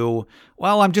to,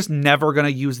 well, I'm just never going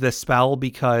to use this spell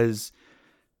because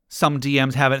some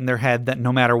DMs have it in their head that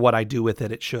no matter what I do with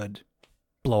it, it should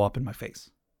blow up in my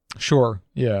face. Sure.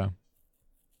 Yeah.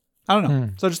 I don't know.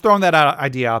 So just throwing that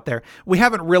idea out there. We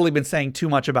haven't really been saying too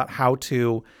much about how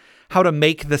to how to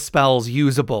make the spells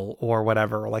usable or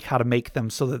whatever, or like how to make them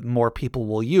so that more people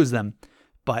will use them.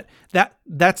 But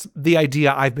that's the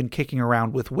idea I've been kicking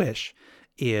around with Wish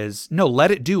is no,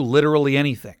 let it do literally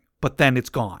anything, but then it's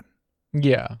gone.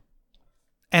 Yeah.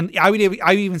 And I would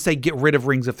even say get rid of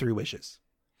Rings of Three Wishes.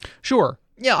 Sure.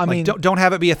 Yeah, I mean, don't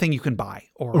have it be a thing you can buy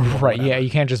or right. whatever. Yeah, you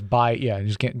can't just buy. Yeah, you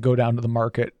just can't go down to the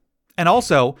market. And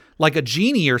also, like a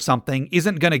genie or something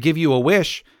isn't going to give you a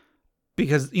wish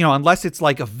because, unless it's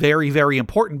like a very, very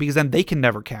important, because then they can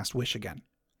never cast Wish again.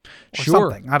 Or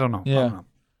sure. something. I don't know. Yeah. I don't know.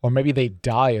 Or maybe they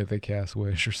die if they cast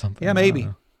Wish or something. Yeah, maybe.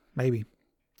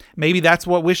 Maybe that's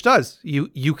what Wish does.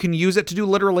 You can use it to do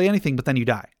literally anything, but then you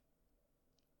die.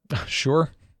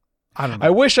 Sure. I don't know. I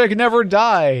wish I could never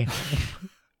die.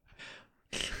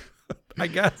 I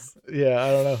guess. Yeah,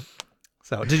 I don't know.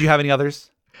 So, did you have any others?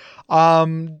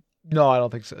 No, I don't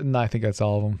think so. No, I think that's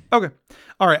all of them. Okay.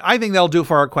 All right. I think that'll do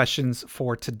for our questions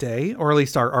for today, or at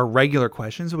least our regular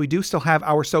questions. We do still have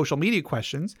our social media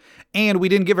questions, and we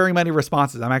didn't get very many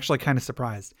responses. I'm actually kind of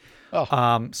surprised.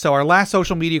 Oh. So our last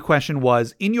social media question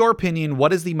was, in your opinion,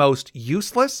 what is the most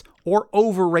useless or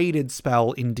overrated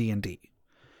spell in D&D?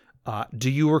 Do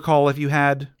you recall if you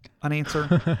had an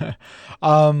answer?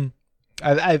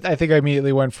 I think I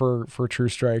immediately went for True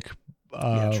Strike.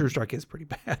 Yeah, True Strike is pretty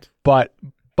bad.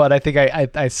 But I think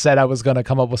I said I was going to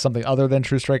come up with something other than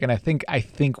True Strike, and I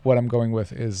think what I'm going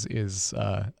with is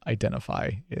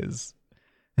Identify is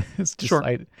just sure.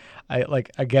 I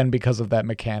like, again, because of that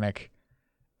mechanic.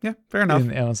 Yeah, fair enough.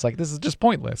 And it's like, this is just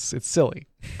pointless. It's silly.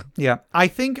 Yeah, I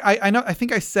think I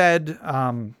think I said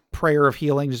Prayer of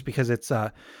Healing just because it's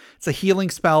a healing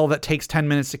spell that takes 10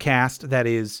 minutes to cast that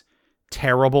is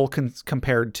terrible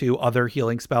compared to other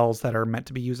healing spells that are meant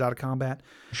to be used out of combat.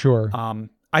 Sure.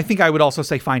 I think I would also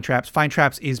say Find Traps. Find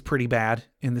Traps is pretty bad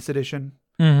in this edition.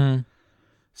 Mm-hmm.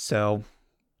 So,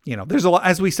 there's a lot,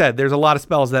 as we said, there's a lot of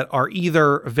spells that are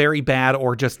either very bad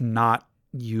or just not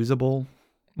usable.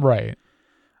 Right.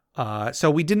 So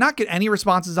we did not get any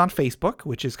responses on Facebook,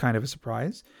 which is kind of a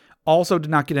surprise. Also did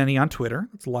not get any on Twitter.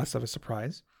 It's less of a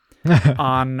surprise.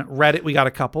 On Reddit, we got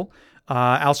a couple.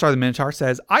 Alstar the Minotaur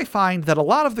says, I find that a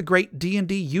lot of the great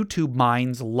D&D YouTube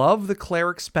minds love the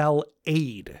cleric spell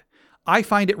Aid. I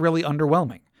find it really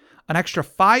underwhelming. An extra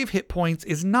 5 hit points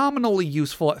is nominally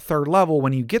useful at 3rd level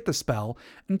when you get the spell,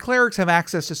 and clerics have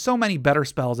access to so many better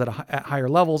spells at higher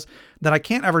levels that I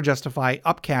can't ever justify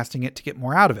upcasting it to get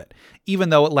more out of it, even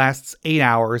though it lasts 8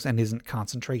 hours and isn't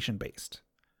concentration based.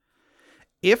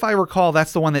 If I recall,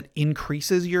 that's the one that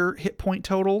increases your hit point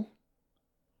total,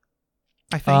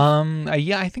 I think.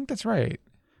 Yeah, I think that's right.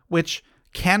 Which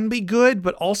can be good,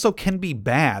 but also can be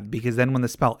bad, because then when the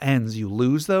spell ends, you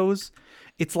lose those.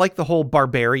 It's like the whole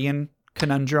barbarian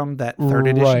conundrum that 3rd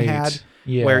edition had,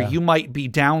 where you might be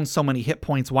down so many hit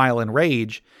points while in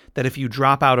rage that if you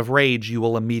drop out of rage, you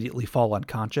will immediately fall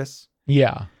unconscious.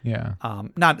 Yeah.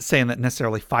 Not saying that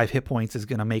necessarily 5 hit points is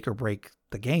going to make or break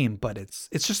the game, but it's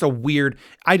just a weird.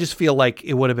 I just feel like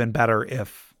it would have been better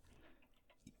if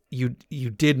you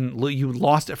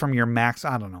lost it from your max.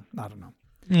 I don't know.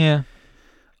 Yeah.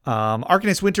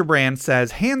 Arcanist Winterbrand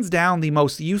says, hands down the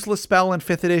most useless spell in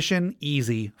 5th edition,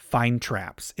 easy, Find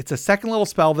Traps. It's a 2nd level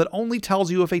spell that only tells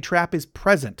you if a trap is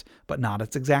present, but not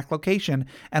its exact location,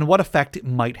 and what effect it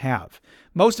might have.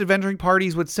 Most adventuring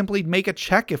parties would simply make a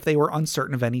check if they were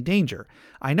uncertain of any danger.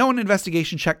 I know an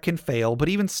investigation check can fail, but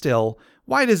even still,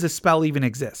 why does this spell even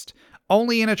exist?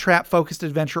 Only in a trap-focused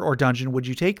adventure or dungeon would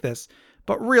you take this,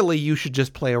 but really you should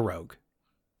just play a rogue.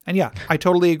 And yeah, I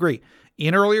totally agree.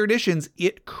 In earlier editions,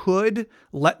 it could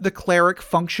let the cleric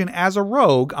function as a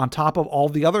rogue on top of all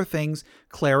the other things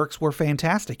clerics were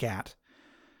fantastic at.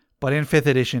 But in 5th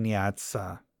edition, yeah, it's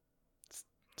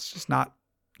just not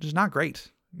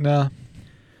great. No.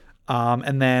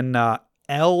 And then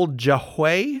El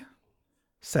Jahwe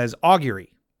says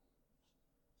Augury.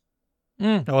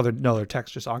 No other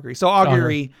text, just Augury. So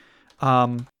Augury,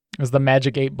 is the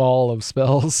magic 8 ball of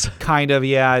spells. Kind of,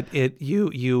 yeah.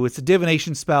 It's a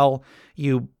divination spell.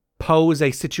 You pose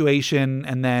a situation,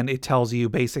 and then it tells you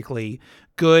basically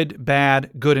good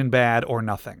and bad, or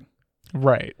nothing.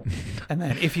 Right. And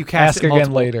then if you cast ask it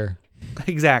again later.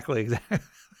 Exactly.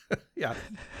 Yeah.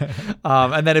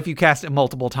 And then if you cast it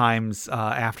multiple times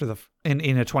after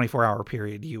in a 24-hour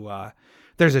period,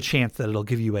 there's a chance that it'll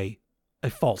give you a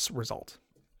false result.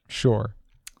 Sure.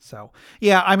 So,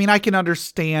 yeah, I mean, I can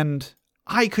understand.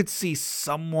 I could see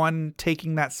someone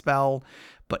taking that spell,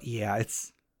 but yeah,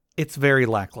 it's very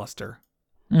lackluster.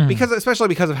 Especially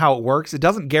because of how it works. It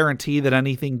doesn't guarantee that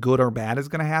anything good or bad is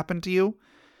going to happen to you.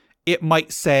 It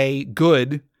might say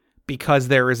good because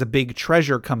there is a big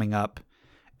treasure coming up,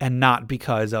 and not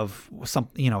because of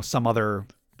some other.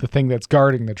 The thing that's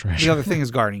guarding the treasure. The other thing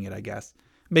is guarding it, I guess.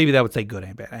 Maybe that would say good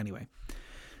and bad. Anyway.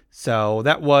 So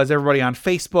that was everybody on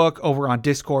Facebook. Over on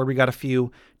Discord, we got a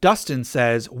few. Dustin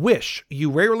says, Wish.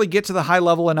 You rarely get to the high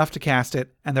level enough to cast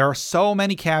it, and there are so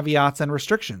many caveats and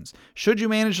restrictions. Should you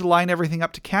manage to line everything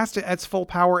up to cast it at its full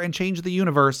power and change the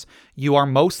universe, you are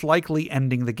most likely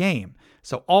ending the game.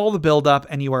 So all the build up,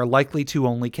 and you are likely to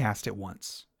only cast it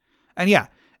once. And yeah,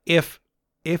 if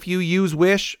you use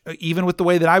Wish, even with the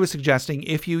way that I was suggesting,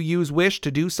 if you use Wish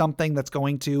to do something that's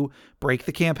going to break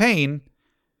the campaign,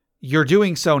 you're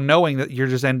doing so knowing that you're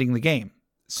just ending the game.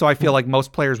 So I feel like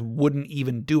most players wouldn't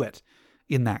even do it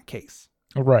in that case.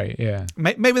 Right, yeah.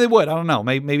 Maybe they would. I don't know.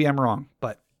 Maybe I'm wrong.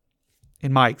 But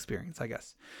in my experience, I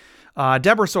guess.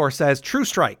 Debrasor says, True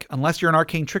Strike. Unless you're an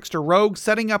Arcane Trickster rogue,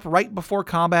 setting up right before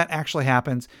combat actually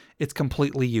happens, it's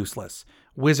completely useless.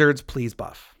 Wizards, please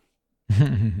buff.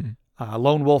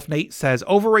 Lone Wolf Nate says,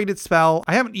 overrated spell.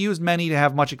 I haven't used many to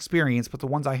have much experience, but the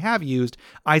ones I have used,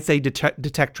 I'd say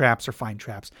detect traps or find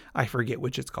traps. I forget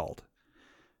which it's called.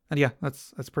 And yeah,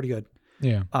 that's pretty good.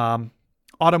 Yeah.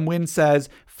 Autumn Wind says,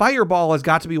 Fireball has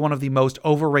got to be one of the most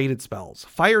overrated spells.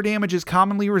 Fire damage is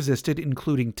commonly resisted,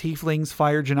 including Tieflings,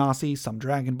 Fire Genasi, some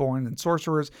Dragonborn, and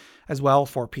Sorcerers as well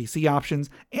for PC options,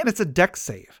 and it's a dex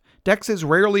save. Dex is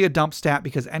rarely a dump stat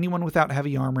because anyone without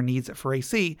heavy armor needs it for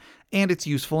AC, and it's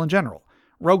useful in general.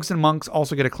 Rogues and monks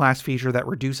also get a class feature that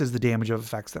reduces the damage of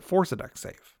effects that force a dex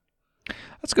save.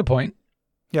 That's a good point.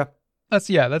 Yeah. That's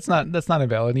not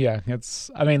invalid. Yeah. It's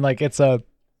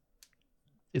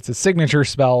a signature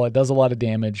spell. It does a lot of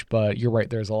damage, but you're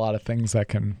right, there's a lot of things that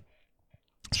can,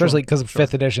 especially because of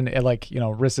 5th edition,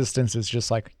 resistance is just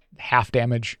like half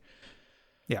damage.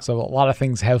 Yeah. So a lot of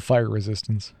things have fire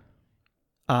resistance.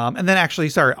 And then actually,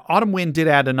 Autumn Wind did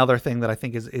add another thing that I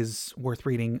think is worth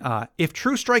reading. If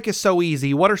True Strike is so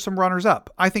easy, what are some runners up?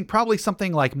 I think probably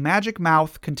something like Magic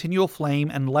Mouth, Continual Flame,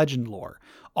 and Legend Lore.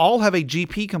 All have a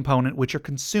GP component which are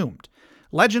consumed.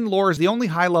 Legend Lore is the only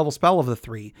high-level spell of the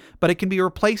three, but it can be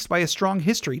replaced by a strong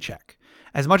history check.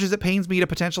 As much as it pains me to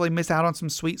potentially miss out on some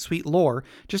sweet, sweet lore,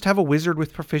 just have a wizard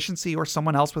with proficiency or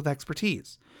someone else with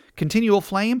expertise. Continual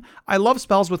Flame, I love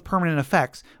spells with permanent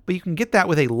effects, but you can get that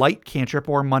with a light cantrip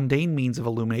or mundane means of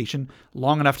illumination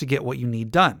long enough to get what you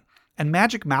need done. And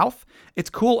Magic Mouth, it's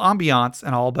cool ambiance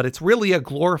and all, but it's really a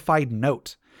glorified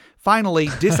note. Finally,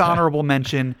 dishonorable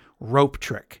mention, Rope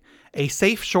Trick. A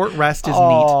safe short rest is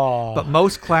neat, but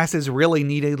most classes really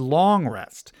need a long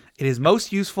rest. It is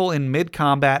most useful in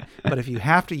mid-combat, but if you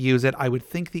have to use it, I would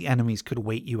think the enemies could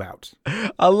wait you out.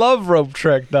 I love Rope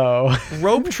Trick, though.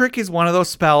 Rope Trick is one of those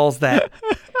spells that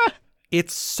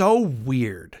it's so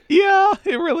weird. Yeah,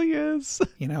 it really is.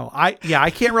 I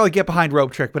can't really get behind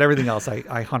Rope Trick, but everything else I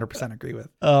 100% agree with.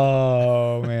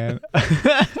 Oh, man.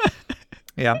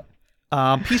 Yeah.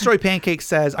 Peace-Joy Pancake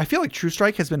says, I feel like True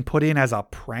Strike has been put in as a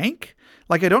prank.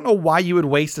 Like, I don't know why you would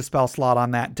waste a spell slot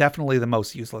on that. Definitely the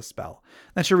most useless spell.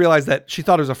 Then she realized that she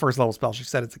thought it was a first level spell. She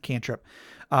said it's a cantrip.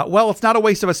 Well, it's not a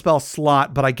waste of a spell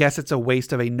slot, but I guess it's a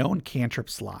waste of a known cantrip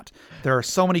slot. There are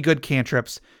so many good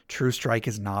cantrips. True Strike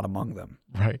is not among them.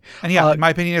 Right. And yeah, in my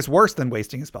opinion, it's worse than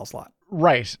wasting a spell slot.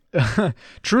 Right.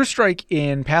 True Strike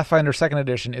in Pathfinder 2nd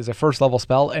Edition is a first level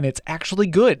spell, and it's actually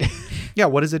good. Yeah,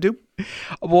 what does it do?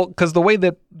 Well, because the way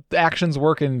that the actions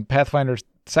work in Pathfinder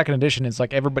 2nd Edition is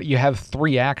like you have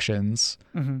 3 actions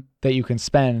that you can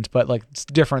spend, but like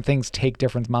different things take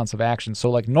different amounts of actions. So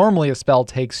like normally a spell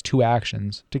takes 2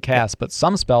 actions to cast, but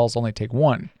some spells only take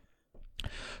 1.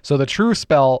 So the True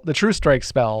Strike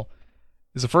spell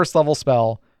is a first level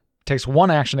spell, takes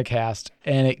 1 action to cast,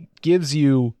 and it gives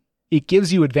you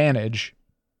advantage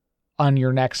on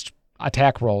your next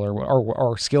attack roll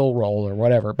or skill roll or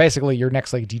whatever. Basically, your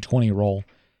next like D20 roll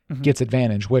gets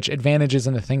advantage, which advantage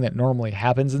isn't a thing that normally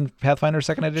happens in Pathfinder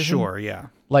 2nd Edition. Sure, yeah.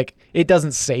 Like, it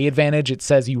doesn't say advantage. It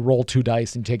says you roll 2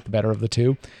 dice and take the better of the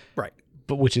 2. Right.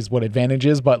 But which is what advantage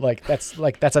is, but that's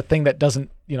a thing that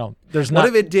doesn't, there's not. What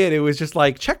if it did? It was just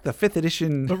like, check the 5th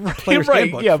edition player's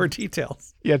handbook for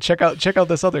details. Yeah, check out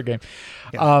this other game.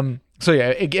 Yeah. So yeah,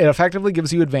 it effectively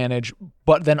gives you advantage,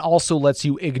 but then also lets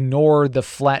you ignore the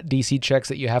flat DC checks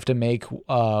that you have to make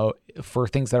for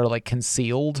things that are like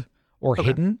concealed or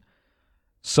hidden.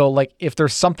 So like if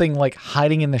there's something like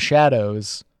hiding in the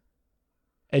shadows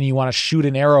and you want to shoot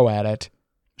an arrow at it,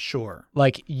 sure.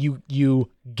 Like you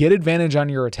get advantage on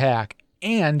your attack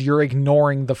and you're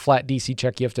ignoring the flat DC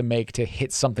check you have to make to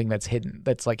hit something that's hidden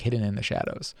in the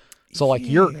shadows. So like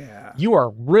you are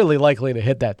really likely to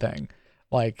hit that thing.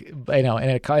 Like, and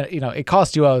it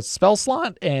costs you a spell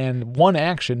slot and 1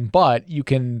 action, but you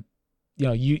can,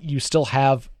 you still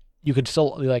have you could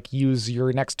still like use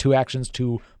your next 2 actions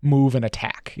to move and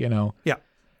attack, Yeah.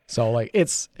 So like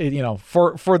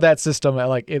for that system,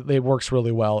 like it works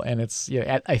really well, and it's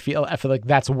I feel like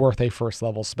that's worth a first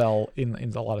level spell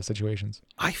in a lot of situations.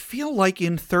 I feel like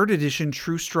in 3rd edition,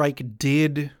 True Strike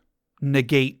did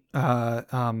negate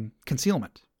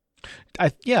concealment,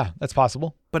 That's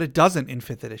possible. but it doesn't in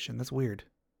 5th edition. That's weird.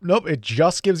 Nope, it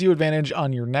just gives you advantage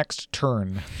on your next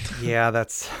turn. Yeah,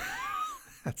 that's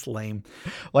lame.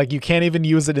 Like you can't even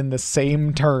use it in the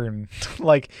same turn.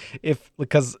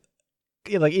 Because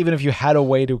even if you had a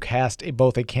way to cast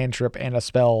both a cantrip and a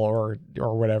spell or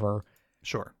whatever,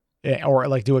 Sure. or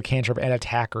like do a cantrip and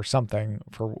attack or something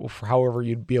for however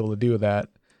you'd be able to do that.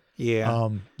 Yeah.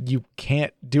 You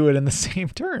can't do it in the same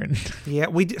turn. Yeah,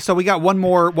 so we got one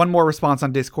more response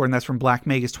on Discord, and that's from Black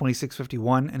Magus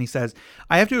 2651, and he says,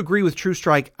 "I have to agree with True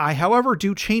Strike. I, however,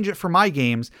 do change it for my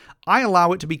games. I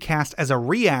allow it to be cast as a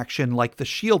reaction like the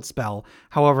shield spell.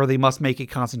 However, they must make a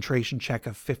concentration check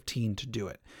of 15 to do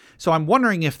it." So I'm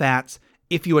wondering if that's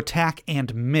if you attack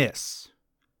and miss,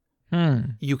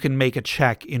 you can make a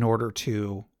check in order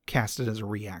to cast it as a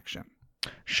reaction.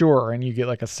 Sure, and you get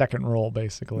like a second roll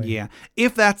basically. Yeah.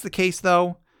 If that's the case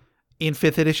though, in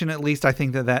 5th edition at least, I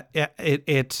think that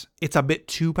it's a bit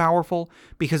too powerful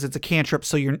because it's a cantrip,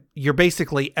 so you're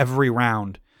basically every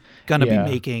round going to be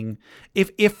making,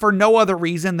 if for no other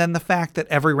reason than the fact that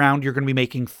every round you're going to be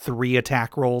making 3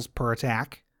 attack rolls per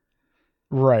attack.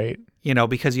 Right.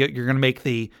 Because you're going to make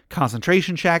the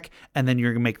concentration check, and then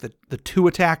you're going to make the 2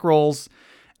 attack rolls.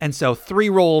 And so 3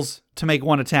 rolls to make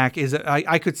 1 attack is,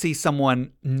 I could see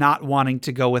someone not wanting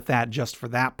to go with that just for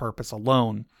that purpose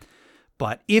alone.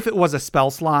 But if it was a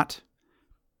spell slot,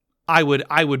 I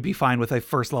would be fine with a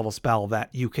first level spell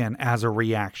that you can, as a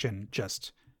reaction,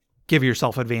 just give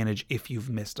yourself advantage if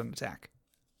you've missed an attack.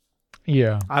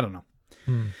 Yeah. I don't know.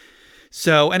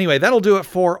 So anyway, that'll do it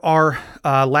for our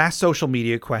last social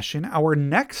media question. Our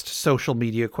next social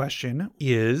media question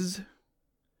is,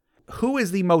 who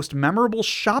is the most memorable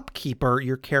shopkeeper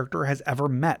your character has ever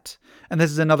met? And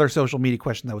this is another social media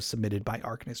question that was submitted by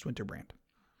Arcanist Winterbrand.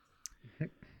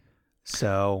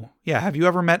 So, yeah, have you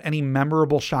ever met any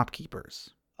memorable shopkeepers?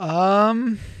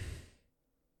 I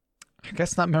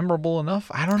guess not memorable enough.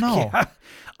 I don't know. Yeah,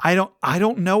 I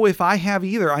don't know if I have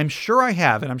either. I'm sure I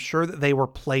have, and I'm sure that they were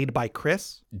played by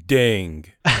Chris. Dang.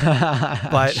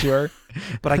 But sure.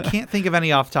 But I can't think of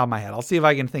any off the top of my head. I'll see if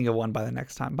I can think of one by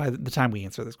the time we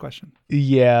answer this question.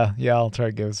 Yeah, I'll try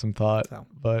to give it some thought. So.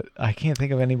 But I can't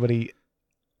think of anybody.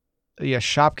 Yeah,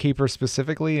 shopkeeper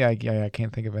specifically. I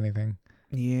can't think of anything.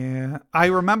 Yeah, I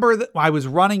remember that I was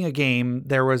running a game.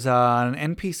 There was an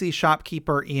NPC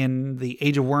shopkeeper in the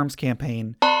Age of Worms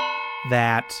campaign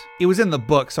that it was in the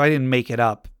book, so I didn't make it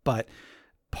up. But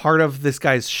part of this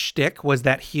guy's shtick was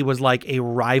that he was like a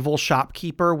rival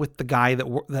shopkeeper with the guy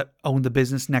that owned the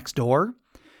business next door.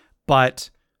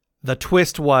 But the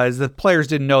twist was, the players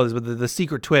didn't know this, but the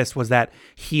secret twist was that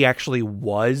he actually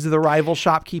was the rival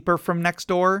shopkeeper from next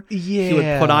door. Yeah. He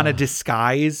would put on a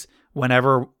disguise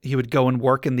whenever he would go and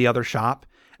work in the other shop.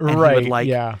 And right. he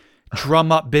would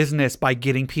drum up business by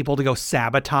getting people to go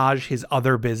sabotage his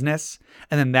other business.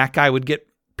 And then that guy would get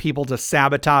people to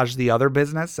sabotage the other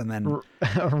business. And then,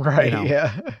 right.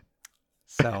 Yeah.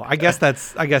 So I guess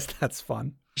that's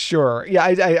fun. Sure. Yeah.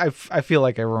 I feel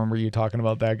like I remember you talking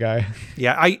about that guy.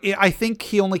 Yeah. I think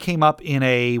he only came up in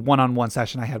a one-on-one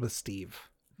session I had with Steve.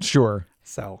 Sure.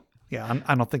 So yeah,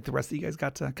 I don't think the rest of you guys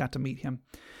got to meet him.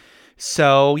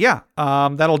 So yeah,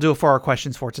 that'll do it for our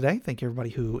questions for today. Thank you everybody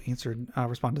who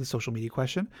responded to the social media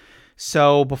question.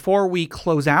 So before we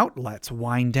close out, let's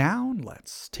wind down.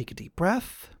 Let's take a deep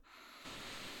breath.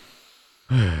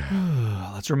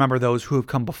 Let's remember those who have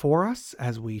come before us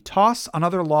as we toss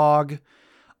another log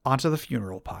onto the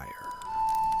funeral pyre.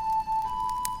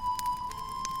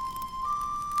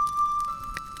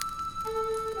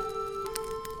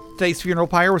 Today's funeral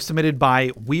pyre was submitted by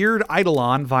Weird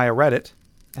Eidolon via Reddit.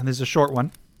 And this is a short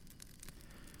one.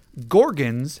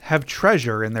 Gorgons have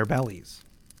treasure in their bellies.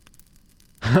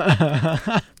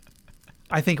 I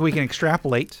think we can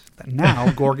extrapolate that now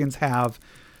Gorgons have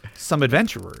some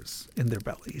adventurers in their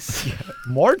bellies. Yeah,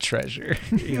 more treasure.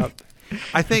 Yep.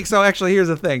 I think so. Actually, here's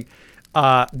the thing.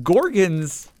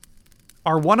 Gorgons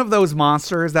are one of those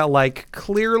monsters that, like,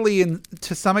 clearly,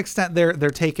 to some extent, they're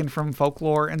taken from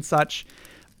folklore and such,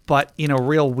 but in a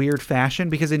real weird fashion,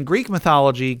 because in Greek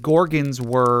mythology, Gorgons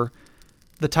were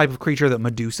the type of creature that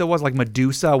Medusa was. Like,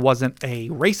 Medusa wasn't a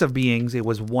race of beings. It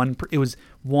was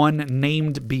one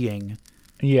named being.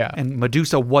 Yeah. And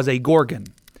Medusa was a Gorgon.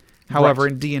 However,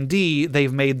 in D&D,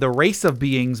 they've made the race of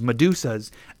beings Medusas,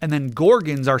 and then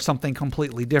Gorgons are something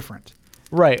completely different.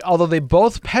 Right. Although they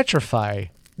both petrify.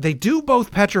 They do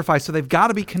both petrify, so they've got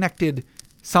to be connected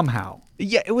somehow.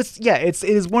 Yeah, it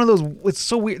is one of those. It's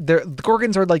so weird. The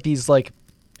Gorgons are like these like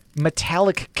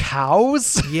metallic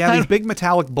cows. Yeah, these big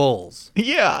metallic bulls.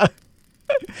 Yeah.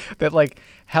 That like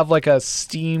have like a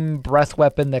steam breath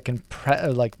weapon that can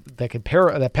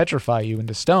petrify you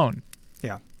into stone.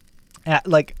 Yeah.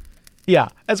 Yeah,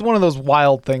 it's one of those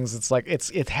wild things. It's like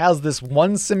it has this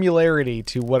one similarity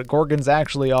to what Gorgons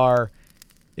actually are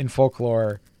in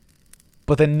folklore,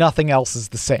 but then nothing else is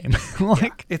the same.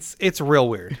 It's real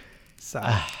weird. So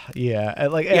yeah,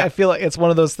 I feel like it's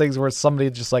one of those things where somebody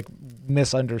just like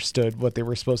misunderstood what they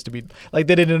were supposed to be. Like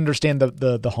they didn't understand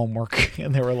the homework,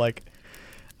 and they were like,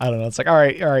 I don't know. It's like, all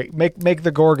right, make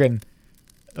the Gorgon.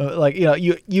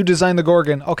 You design the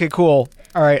Gorgon. Okay, cool.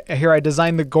 All right, here I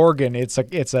designed the Gorgon. It's a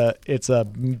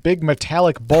big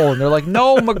metallic bowl, and they're like,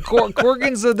 no,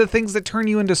 Gorgons are the things that turn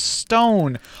you into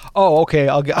stone. Oh, okay,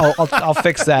 I'll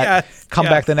fix that. Come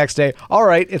back the next day. All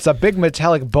right, it's a big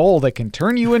metallic bowl that can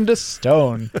turn you into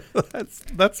stone.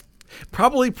 that's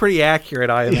probably pretty accurate,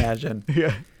 I imagine.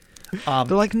 Yeah.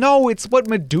 They're like, no, it's what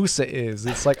Medusa is.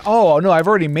 It's like, oh no, I've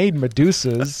already made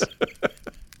Medusas.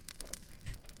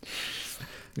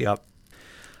 Yep.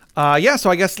 So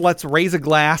I guess let's raise a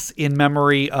glass in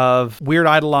memory of Weird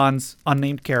Eidolon's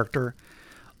unnamed character.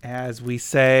 As we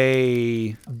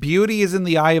say, beauty is in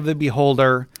the eye of the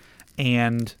beholder,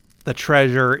 and the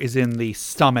treasure is in the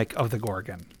stomach of the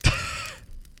Gorgon.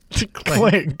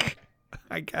 Clink.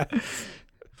 I guess.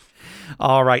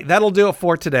 All right, that'll do it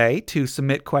for today. To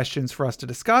submit questions for us to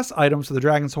discuss, items for the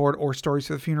Dragon's Hoard, or stories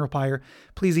for the Funeral Pyre,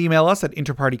 please email us at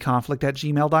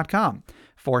interpartyconflict@gmail.com.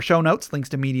 For show notes, links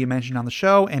to media mentioned on the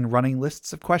show, and running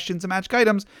lists of questions and magic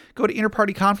items, go to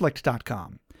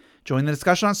interpartyconflict.com. Join the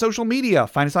discussion on social media.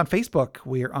 Find us on Facebook.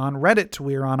 We're on Reddit.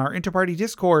 We're on our Interparty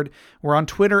Discord. We're on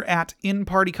Twitter at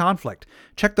InPartyConflict.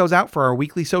 Check those out for our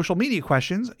weekly social media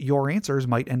questions. Your answers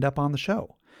might end up on the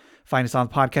show. Find us on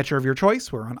the podcatcher of your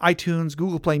choice. We're on iTunes,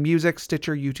 Google Play Music,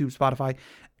 Stitcher, YouTube, Spotify,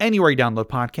 anywhere you download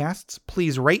podcasts.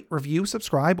 Please rate, review,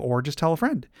 subscribe, or just tell a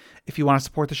friend. If you want to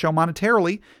support the show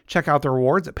monetarily, check out the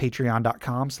rewards at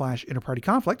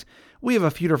patreon.com/interpartyconflict. We have a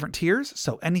few different tiers,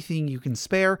 so anything you can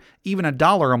spare, even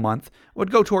 $1 a month, would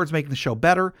go towards making the show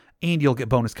better, and you'll get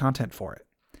bonus content for it.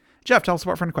 Jeff, tell us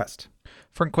about Friend Quest.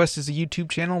 Friend Quest is a YouTube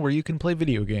channel where you can play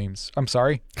video games. I'm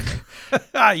sorry.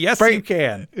 Yes, you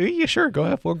can. Yeah, sure. Go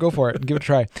ahead. We'll go for it and give it a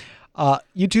try. Friend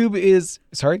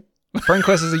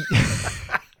Quest is a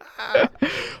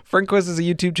Friend Quest is a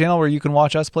YouTube channel where you can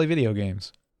watch us play video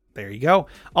games. There you go.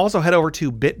 Also, head over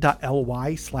to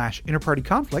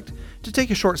bit.ly/interpartyconflict to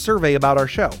take a short survey about our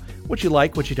show. What you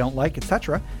like, what you don't like,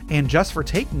 etc. And just for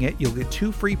taking it, you'll get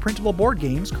 2 free printable board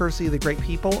games courtesy of the great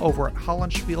people over at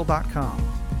hollandspiel.com.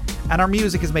 And our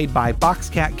music is made by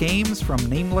Boxcat Games from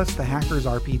Nameless the Hacker's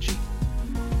RPG.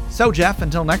 So, Jeff,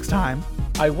 until next time,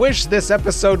 I wish this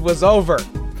episode was over.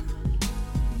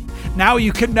 Now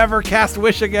you can never cast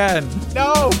Wish again.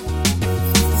 No!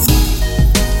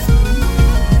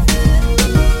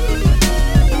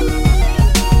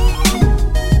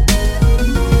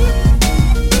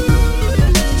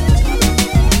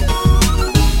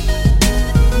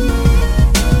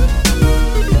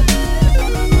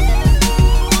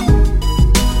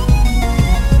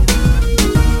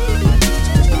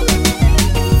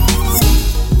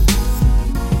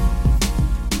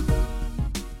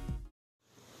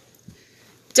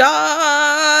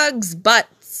 Dogs'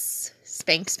 butts.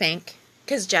 Spank, spank.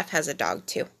 Because Jeff has a dog,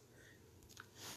 too.